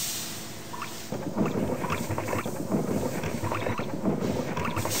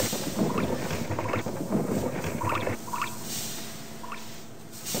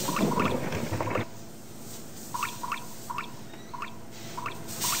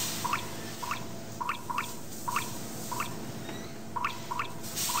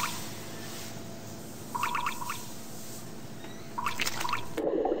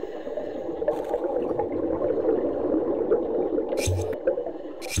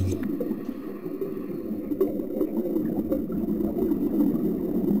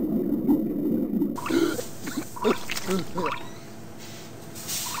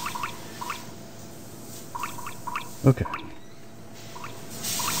 Okay.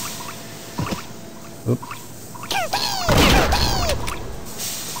 Oop.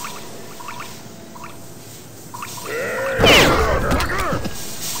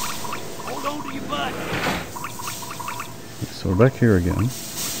 Hold on to your butt. So we're back here again.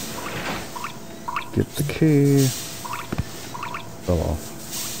 Get the key. Fell off.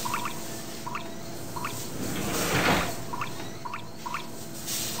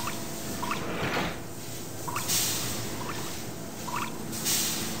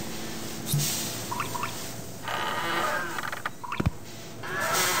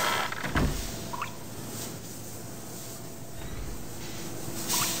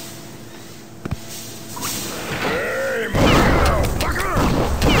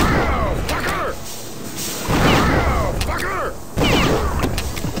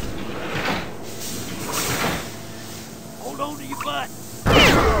 Hold on to your butt.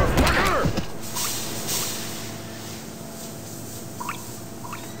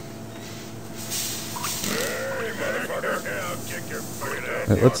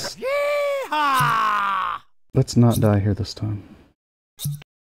 Right, Yeehaw! let's not die here this time.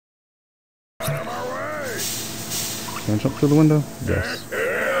 Out of my way! Can I jump through the window? Yes.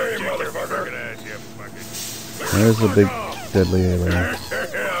 Hey, motherfucker! There's a big deadly alien. I'll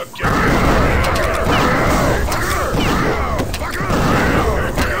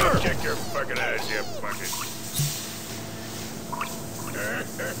kick your fucking ass, you fucking.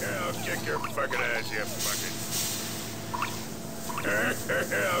 I'll kick your fucking ass, you fucking. I'll kick your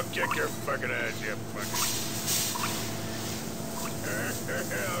fucking ass, you fucking. I'll kick your fucking ass, you fucking.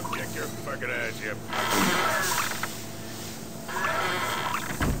 I'll kick your fucking ass, you.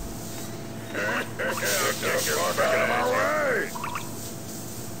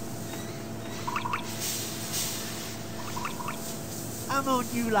 I'm on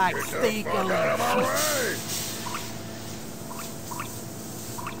you like steak on cheese.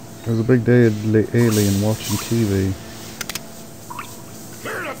 There's a big deadly alien watching TV.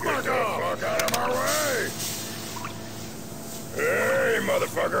 Clear the fuck out of my way! Hey,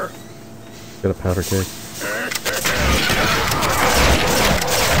 motherfucker! Got a powder keg.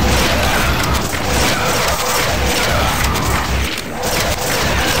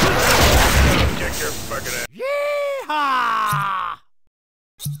 Kick your fucking ass. Yeehaw!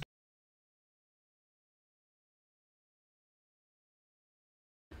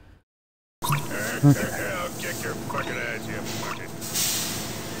 Okay. I'll kick your fucking ass, you fucking.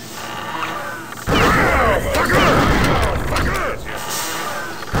 I'll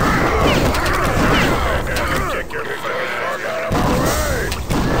kick your fucking ass out of my way!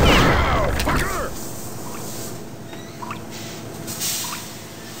 Fucker!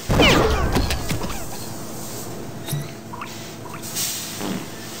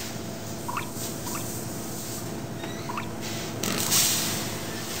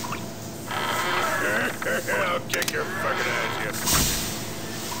 I'll kick your fucking ass, you fucking.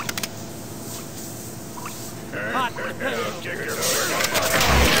 I'll kick your fucking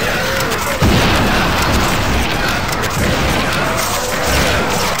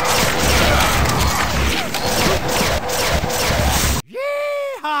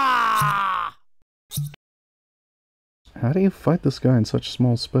Yeehaw! How do you fight this guy in such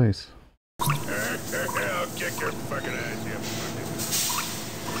small space? I'll kick your fucking ass, you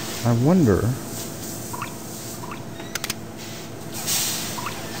fucking. I wonder...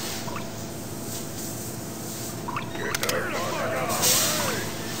 Get the fuck out of my way!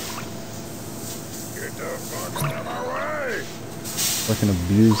 Get the fuck out of my way! If I can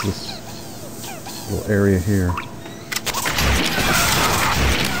abuse this little area here.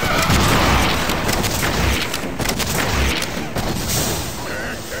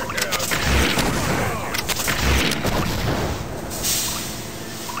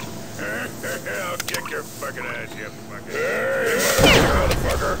 I'll kick your fucking ass, you fucking... Hey,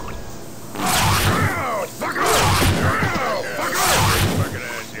 motherfucker! Ow, fucker! Ow, fucker! Fucking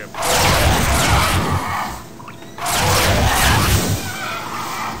ass, you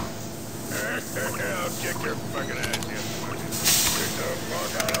I'll kick your fucking ass, you fucking... Get the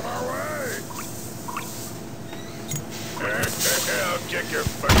fuck out of our way! I'll kick your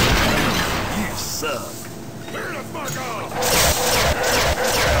fucking ass. You suck. Clear the fuck off!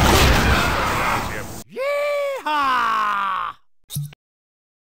 Yeehaw!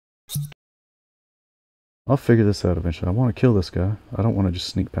 I'll figure this out eventually. I want to kill this guy. I don't want to just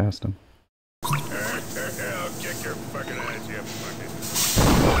sneak past him. I'll kick your fucking ass, you fucking...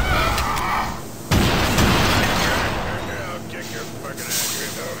 I'll kick your fucking ass,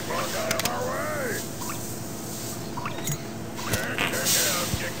 get the fuck out of our way! I'll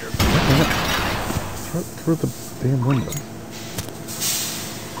kick your fucking ass. Through the damn window.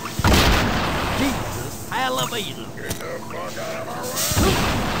 Jesus, hallelujah. Get the fuck out of our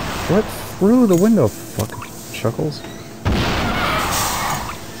way! What? Through the window, fucking chuckles.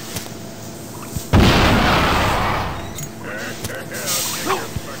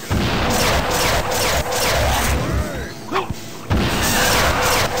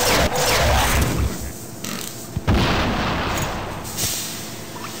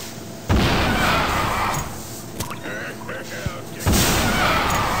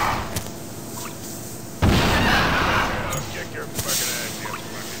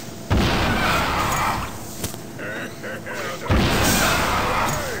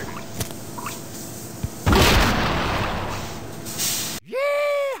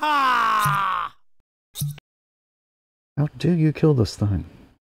 How dare you kill this thing?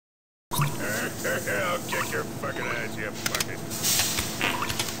 I'll kick your fucking ass, you fucking...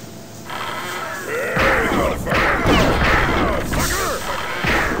 Hey, motherfucker! Oh, fucker!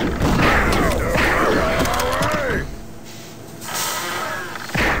 Get the fuck out of my way!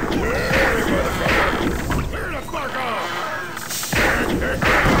 Hey, motherfucker! Clear the fuck off! I'll kick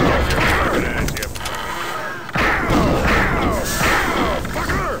your fucking ass, you fucking... Oh,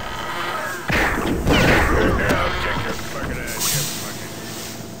 fucker! I'll kick your fucking ass, you fucking...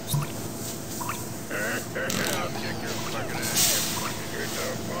 I'll kick your fucking ass, you fucking... Get the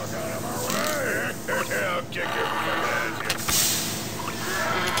fuck out of my way! I'll kick your fucking ass,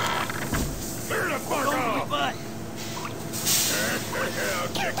 you fucking... Clear the fuck off! Butt. I'll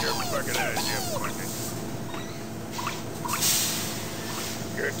kick your fucking ass, you fucking...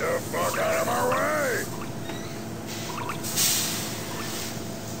 Get the fuck out of my way!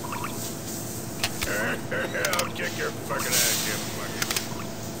 I'll kick your fucking ass, you fucking...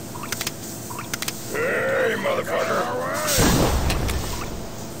 Hey, motherfucker!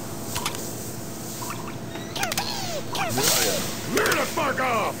 Clear the fuck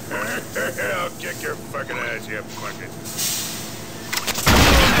off! I'll kick your fucking ass, you fucking...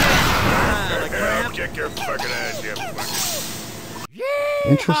 I'll kick your fucking ass, you fucking...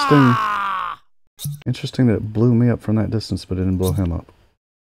 Interesting. Interesting that it blew me up from that distance, but it didn't blow him up.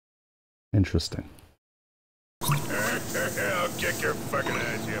 Interesting. I'll kick your fucking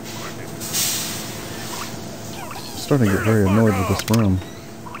ass, you fucking... I'm starting to get very annoyed with this room.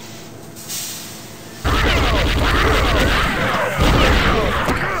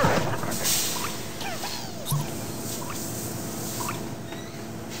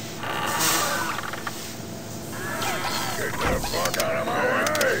 Get the fuck out of my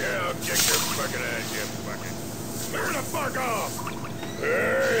way! I'll kick your fucking ass, you fucking... Clear the fuck off!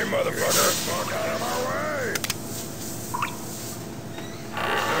 Hey, motherfucker! Get the fuck out of my way! Get the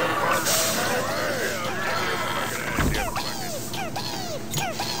fuck out of my way! I'll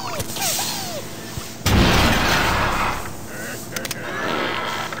kick your fucking ass,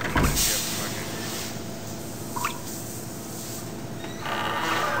 you fucking...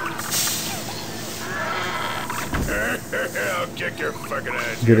 I'll kick your fucking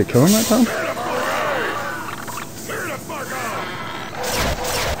ass. Did it kill him that time? Clear the fuck off!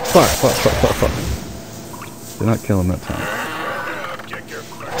 Fuck. Did not kill him that time. I'll kick your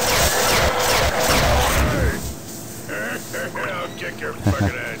fucking ass. I'll kick your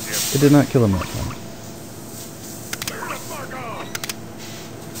fucking ass, you... It did not kill him that time. Clear the fuck off!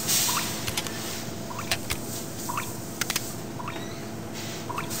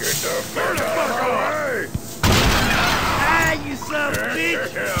 Get the fuck out of my way! yourself,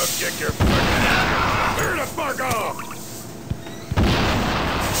 bitch! I'll kick your fucking ass. Clear the fuck off!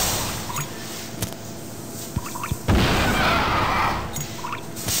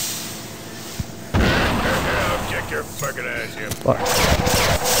 I'll kick your fucking ass, you Fuck.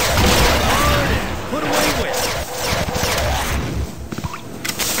 Put away with!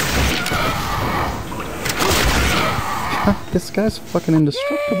 This guy's fucking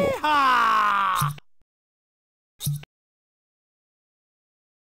indestructible. Yeehaw!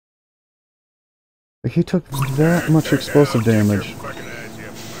 Like, he took that much explosive damage.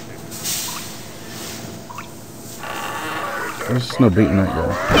 There's just no beating that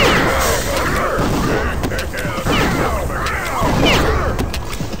guy.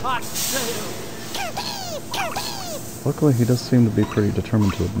 Hot damn! Luckily, he does seem to be pretty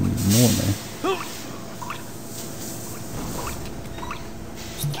determined to ignore me.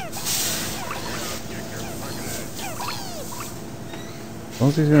 As long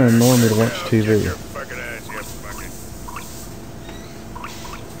as he's gonna ignore me to watch TV.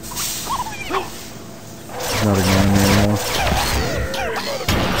 He's not ignoring me anymore.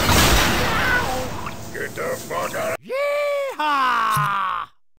 Get the fuck out of Yeehaw!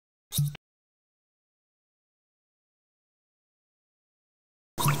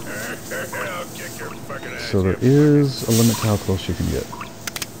 I'll kick your fucking ass. So there is a limit to how close you can get.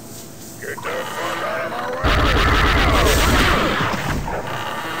 Get the fuck out of my way!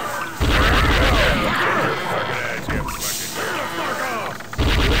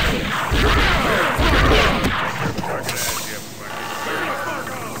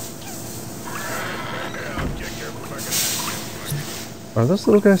 Are those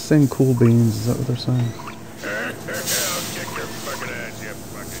little guys saying cool beans? Is that what they're saying? I'll kick your fucking ass, you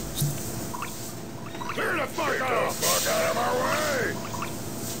fucking... Clear the fuck off! Get the fuck out of my way!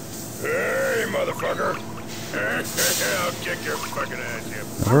 Hey, motherfucker! I'll kick your fucking ass, you...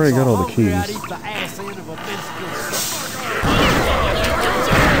 I've already got all the keys. I'd eat the ass end of a minstrel.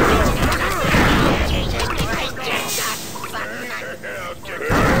 I'll kick your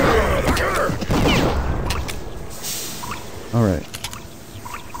motherfucker! Alright.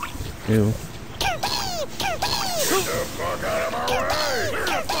 Ew. Get the fuck out of my way! Clear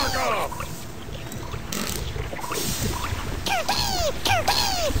the fuck off!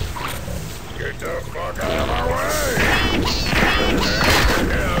 Get the fuck out of my way!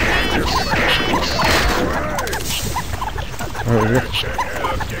 Alright,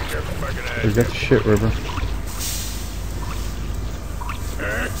 we got the shit river.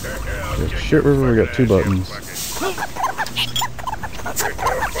 We got shit river, we got 2 buttons. Get the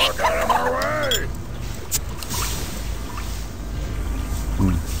fuck out of my way!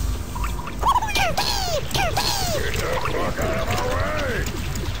 Get the fuck out of my way!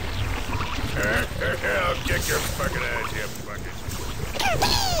 I'll kick your fucking ass, you fucking...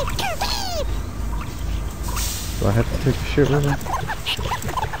 Do I have to take the shit river?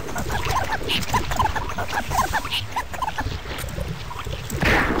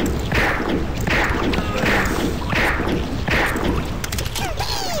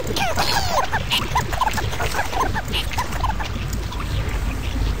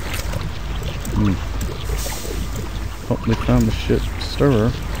 Oh, they found the shit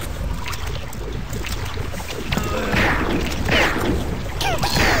stirrer.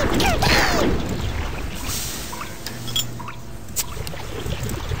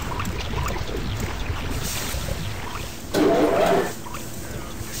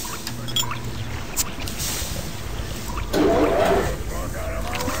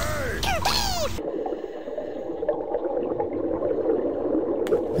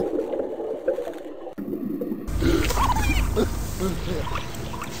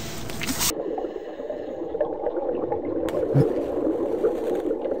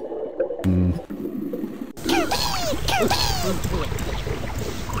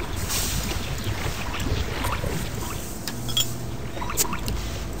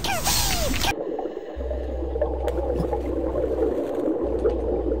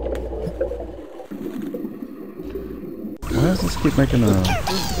 Why does this keep making a...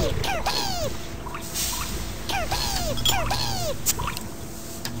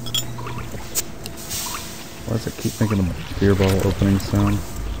 Why does it keep making a beer bottle opening sound?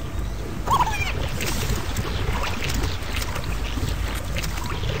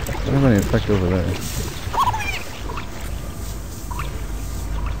 Doesn't have any effect over there.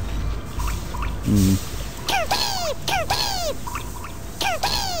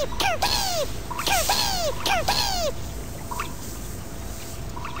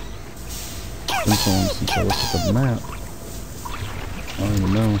 It's been so long since I looked at the map. I don't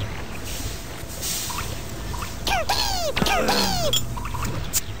even know.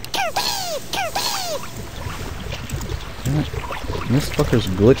 And this fucker's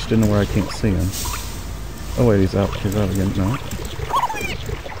glitched into where I can't see him. Oh wait, he's out. He's out again. No.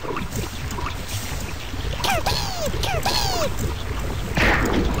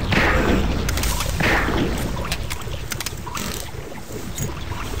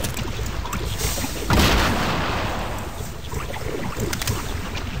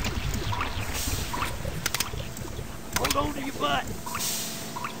 Hold on to your butt.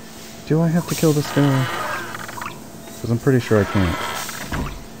 Do I have to kill this guy? Because I'm pretty sure I can't.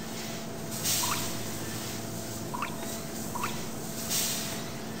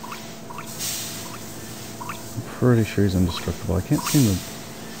 I'm pretty sure he's indestructible. I can't seem to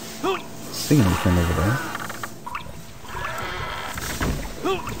see anything over there.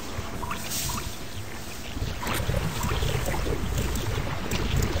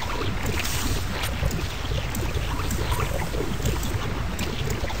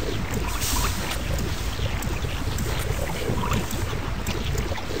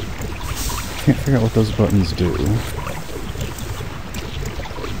 Can't figure out what those buttons do.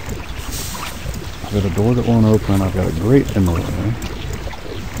 I've got a door that won't open, I've got a grate in the way.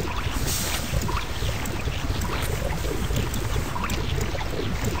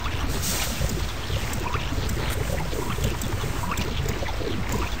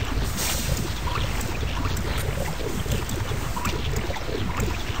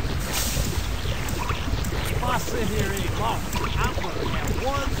 If I sit here any longer, I'm gonna have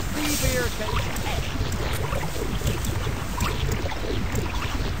one severe case of asthma.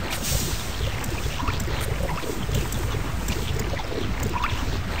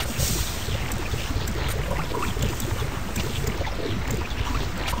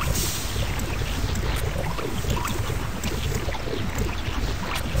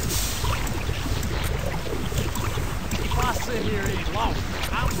 If I sit here any longer,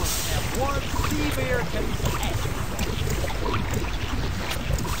 I'm gonna have one severe case of asthma.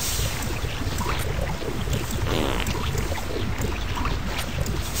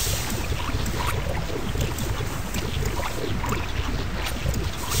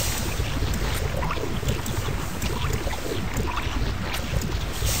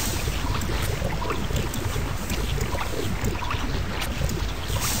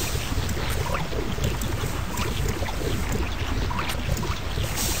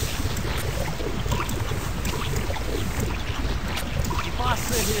 If I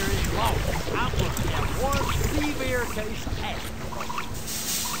sit here any longer, I'm gonna have one severe case of asthma.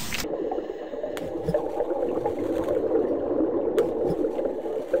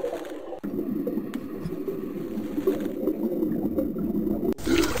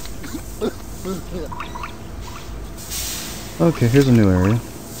 Okay, here's a new area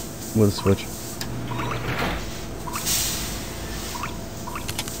with a switch.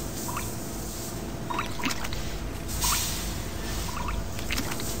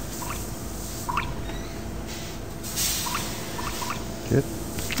 Get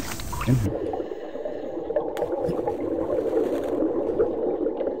in here.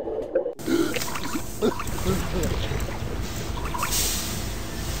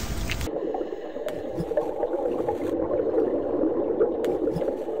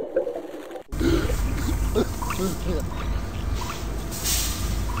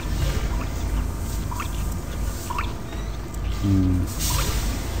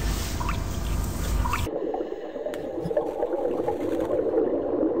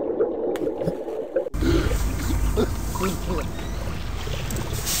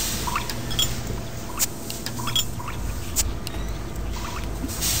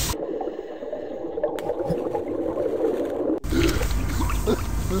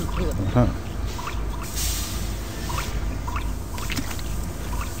 Uh-huh.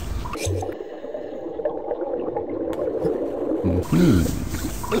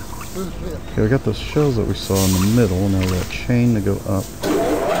 Okay, I got those shells that we saw in the middle. Now we got a chain to go up.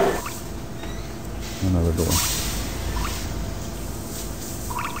 Another door.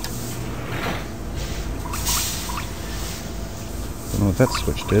 Don't know what that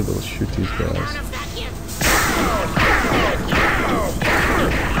switch did, but let's shoot these guys.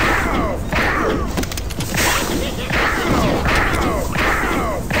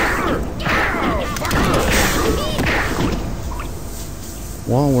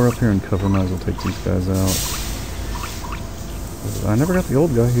 While we're up here in cover, might as well take these guys out. I never got the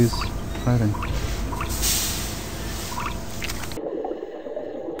old guy, he's hiding.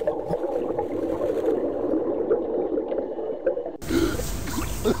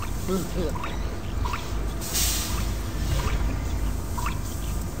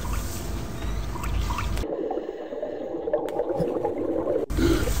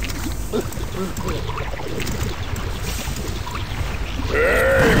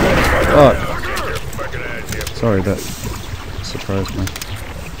 Sorry, that surprised me.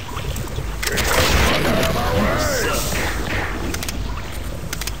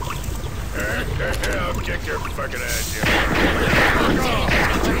 I'll kick your fucking ass, you.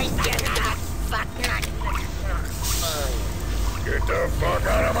 Get the fuck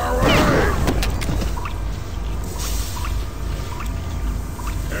out of my way!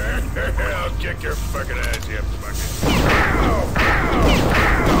 I'll kick your fucking ass, you fucking.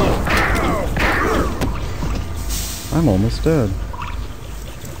 I'm almost dead.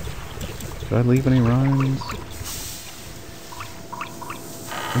 Did I leave any rhymes?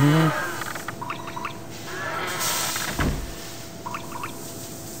 Anyway?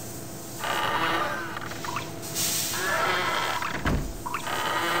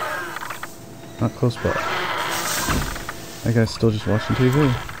 Not close by. That guy's still just watching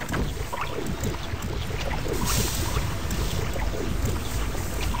TV.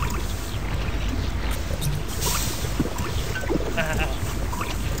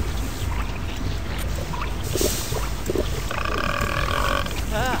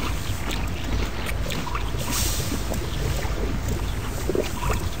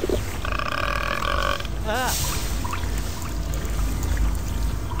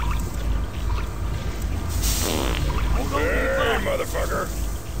 Motherfucker!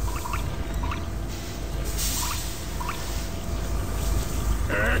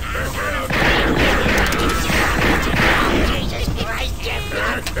 Jesus Christ, Jim!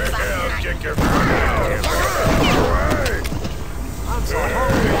 I'll kick your fucking ass! I'm so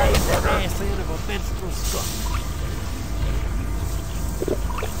hungry I ate the ass end of a minstrel skunk.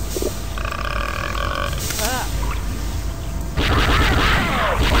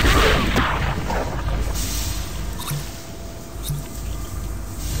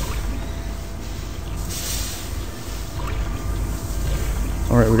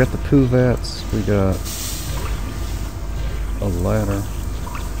 Alright, we got the poo vats, we got a ladder.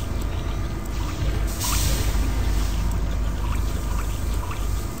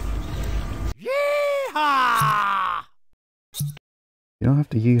 Yeehaw! You don't have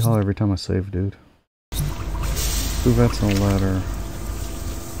to yeehaw every time I save, dude. Poo vats and a ladder.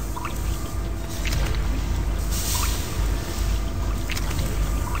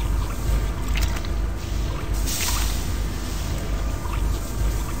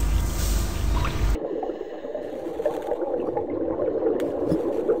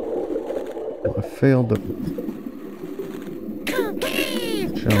 I failed to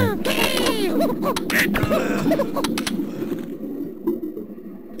jump.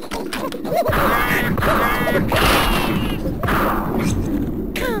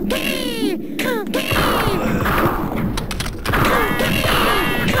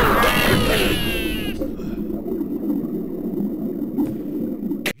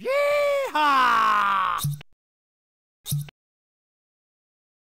 Yeehaw!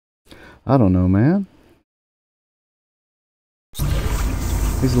 I don't know, man.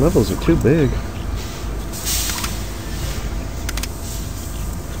 These levels are too big.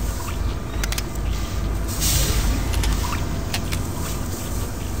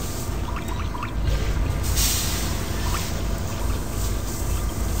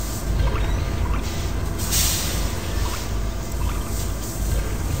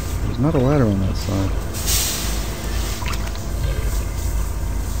 There's not a ladder on that side.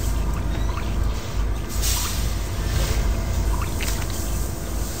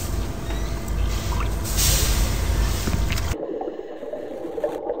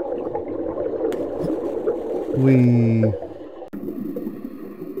 We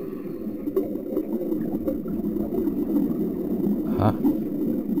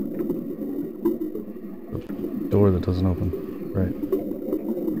the door that doesn't open. Right.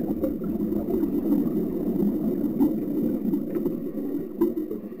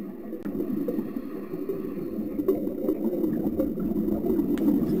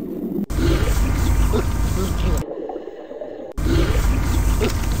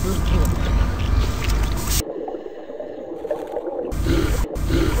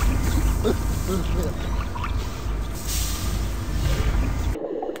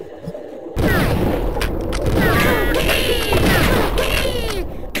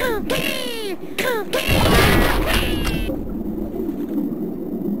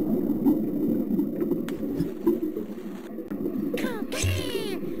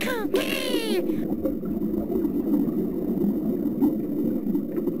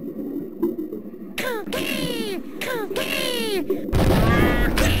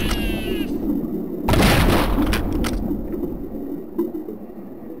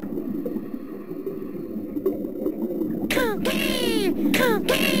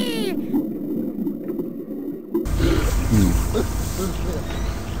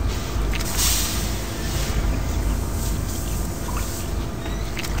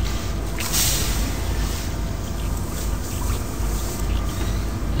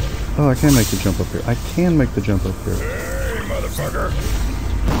 Oh, I can make the jump up here. I can make the jump up here. Hey, motherfucker!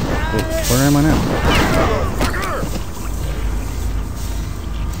 Where am I now?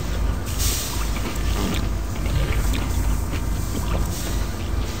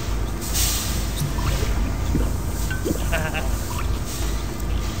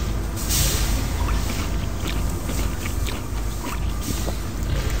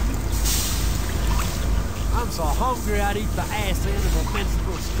 I'm so hungry I'd eat the ass end of a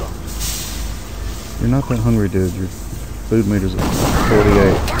minstrel skunk. You're not that hungry, dude. Your food meter's at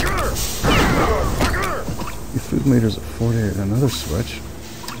 48. Your food meter's at 48. Another switch.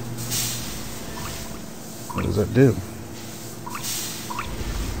 What does that do?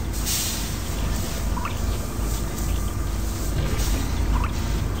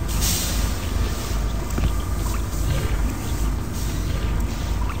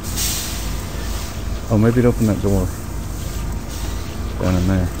 Oh, maybe it opened that door. Down in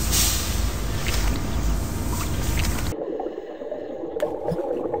there.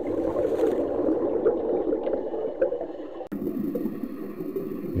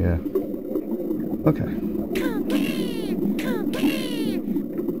 Yeah. Okay.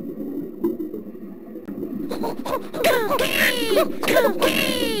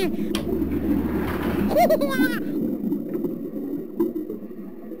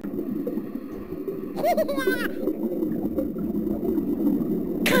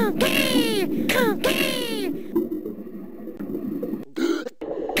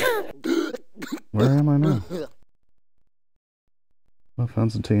 Where am I now? I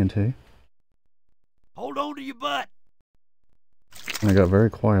found some TNT. Hold on to your butt. And I got very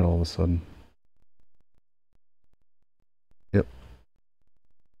quiet all of a sudden. Yep.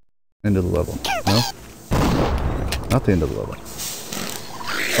 End of the level. No? Not the end of the level.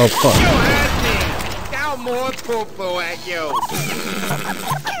 Oh, fuck. Now more poo-poo at you.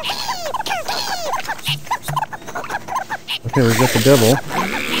 Okay, we've got the devil.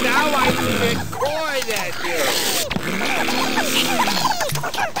 Now I get coin at you.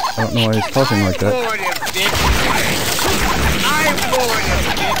 I don't know why he's talking like that. I'm bored of this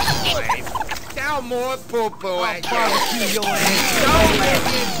place. Now more poo-poo at you. Barbecue your ass. Don't let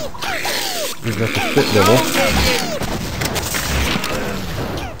me. We've got the spit devil.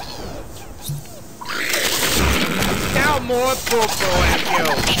 Now more poo-poo at you.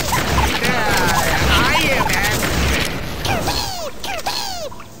 I am happy.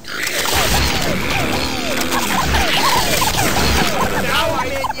 Now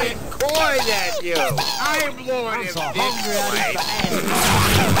I'm in your coin at you. I'm Lord I'm of so this hungry I'd eat the place.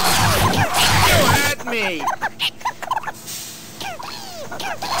 You had me.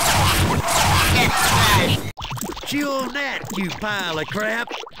 Chew on that, you pile of crap.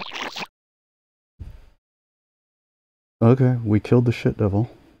 Okay, we killed the shit devil.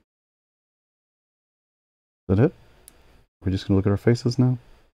 Is that it? We're just gonna look at our faces now?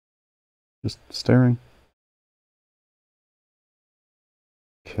 Just staring?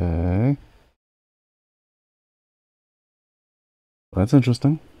 Okay. That's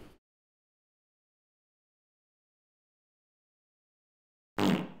interesting.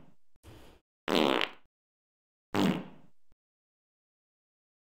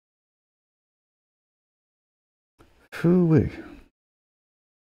 Phooey.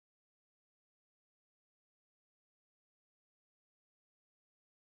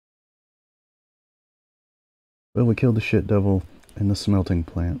 Well, we killed the shit devil in the smelting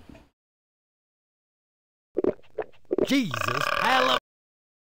plant. Jesus, hallelujah.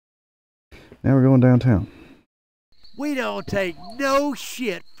 Now we're going downtown. We don't take no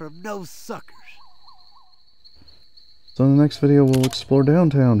shit from no suckers. So in the next video, we'll explore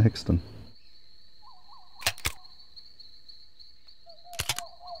downtown Hickston.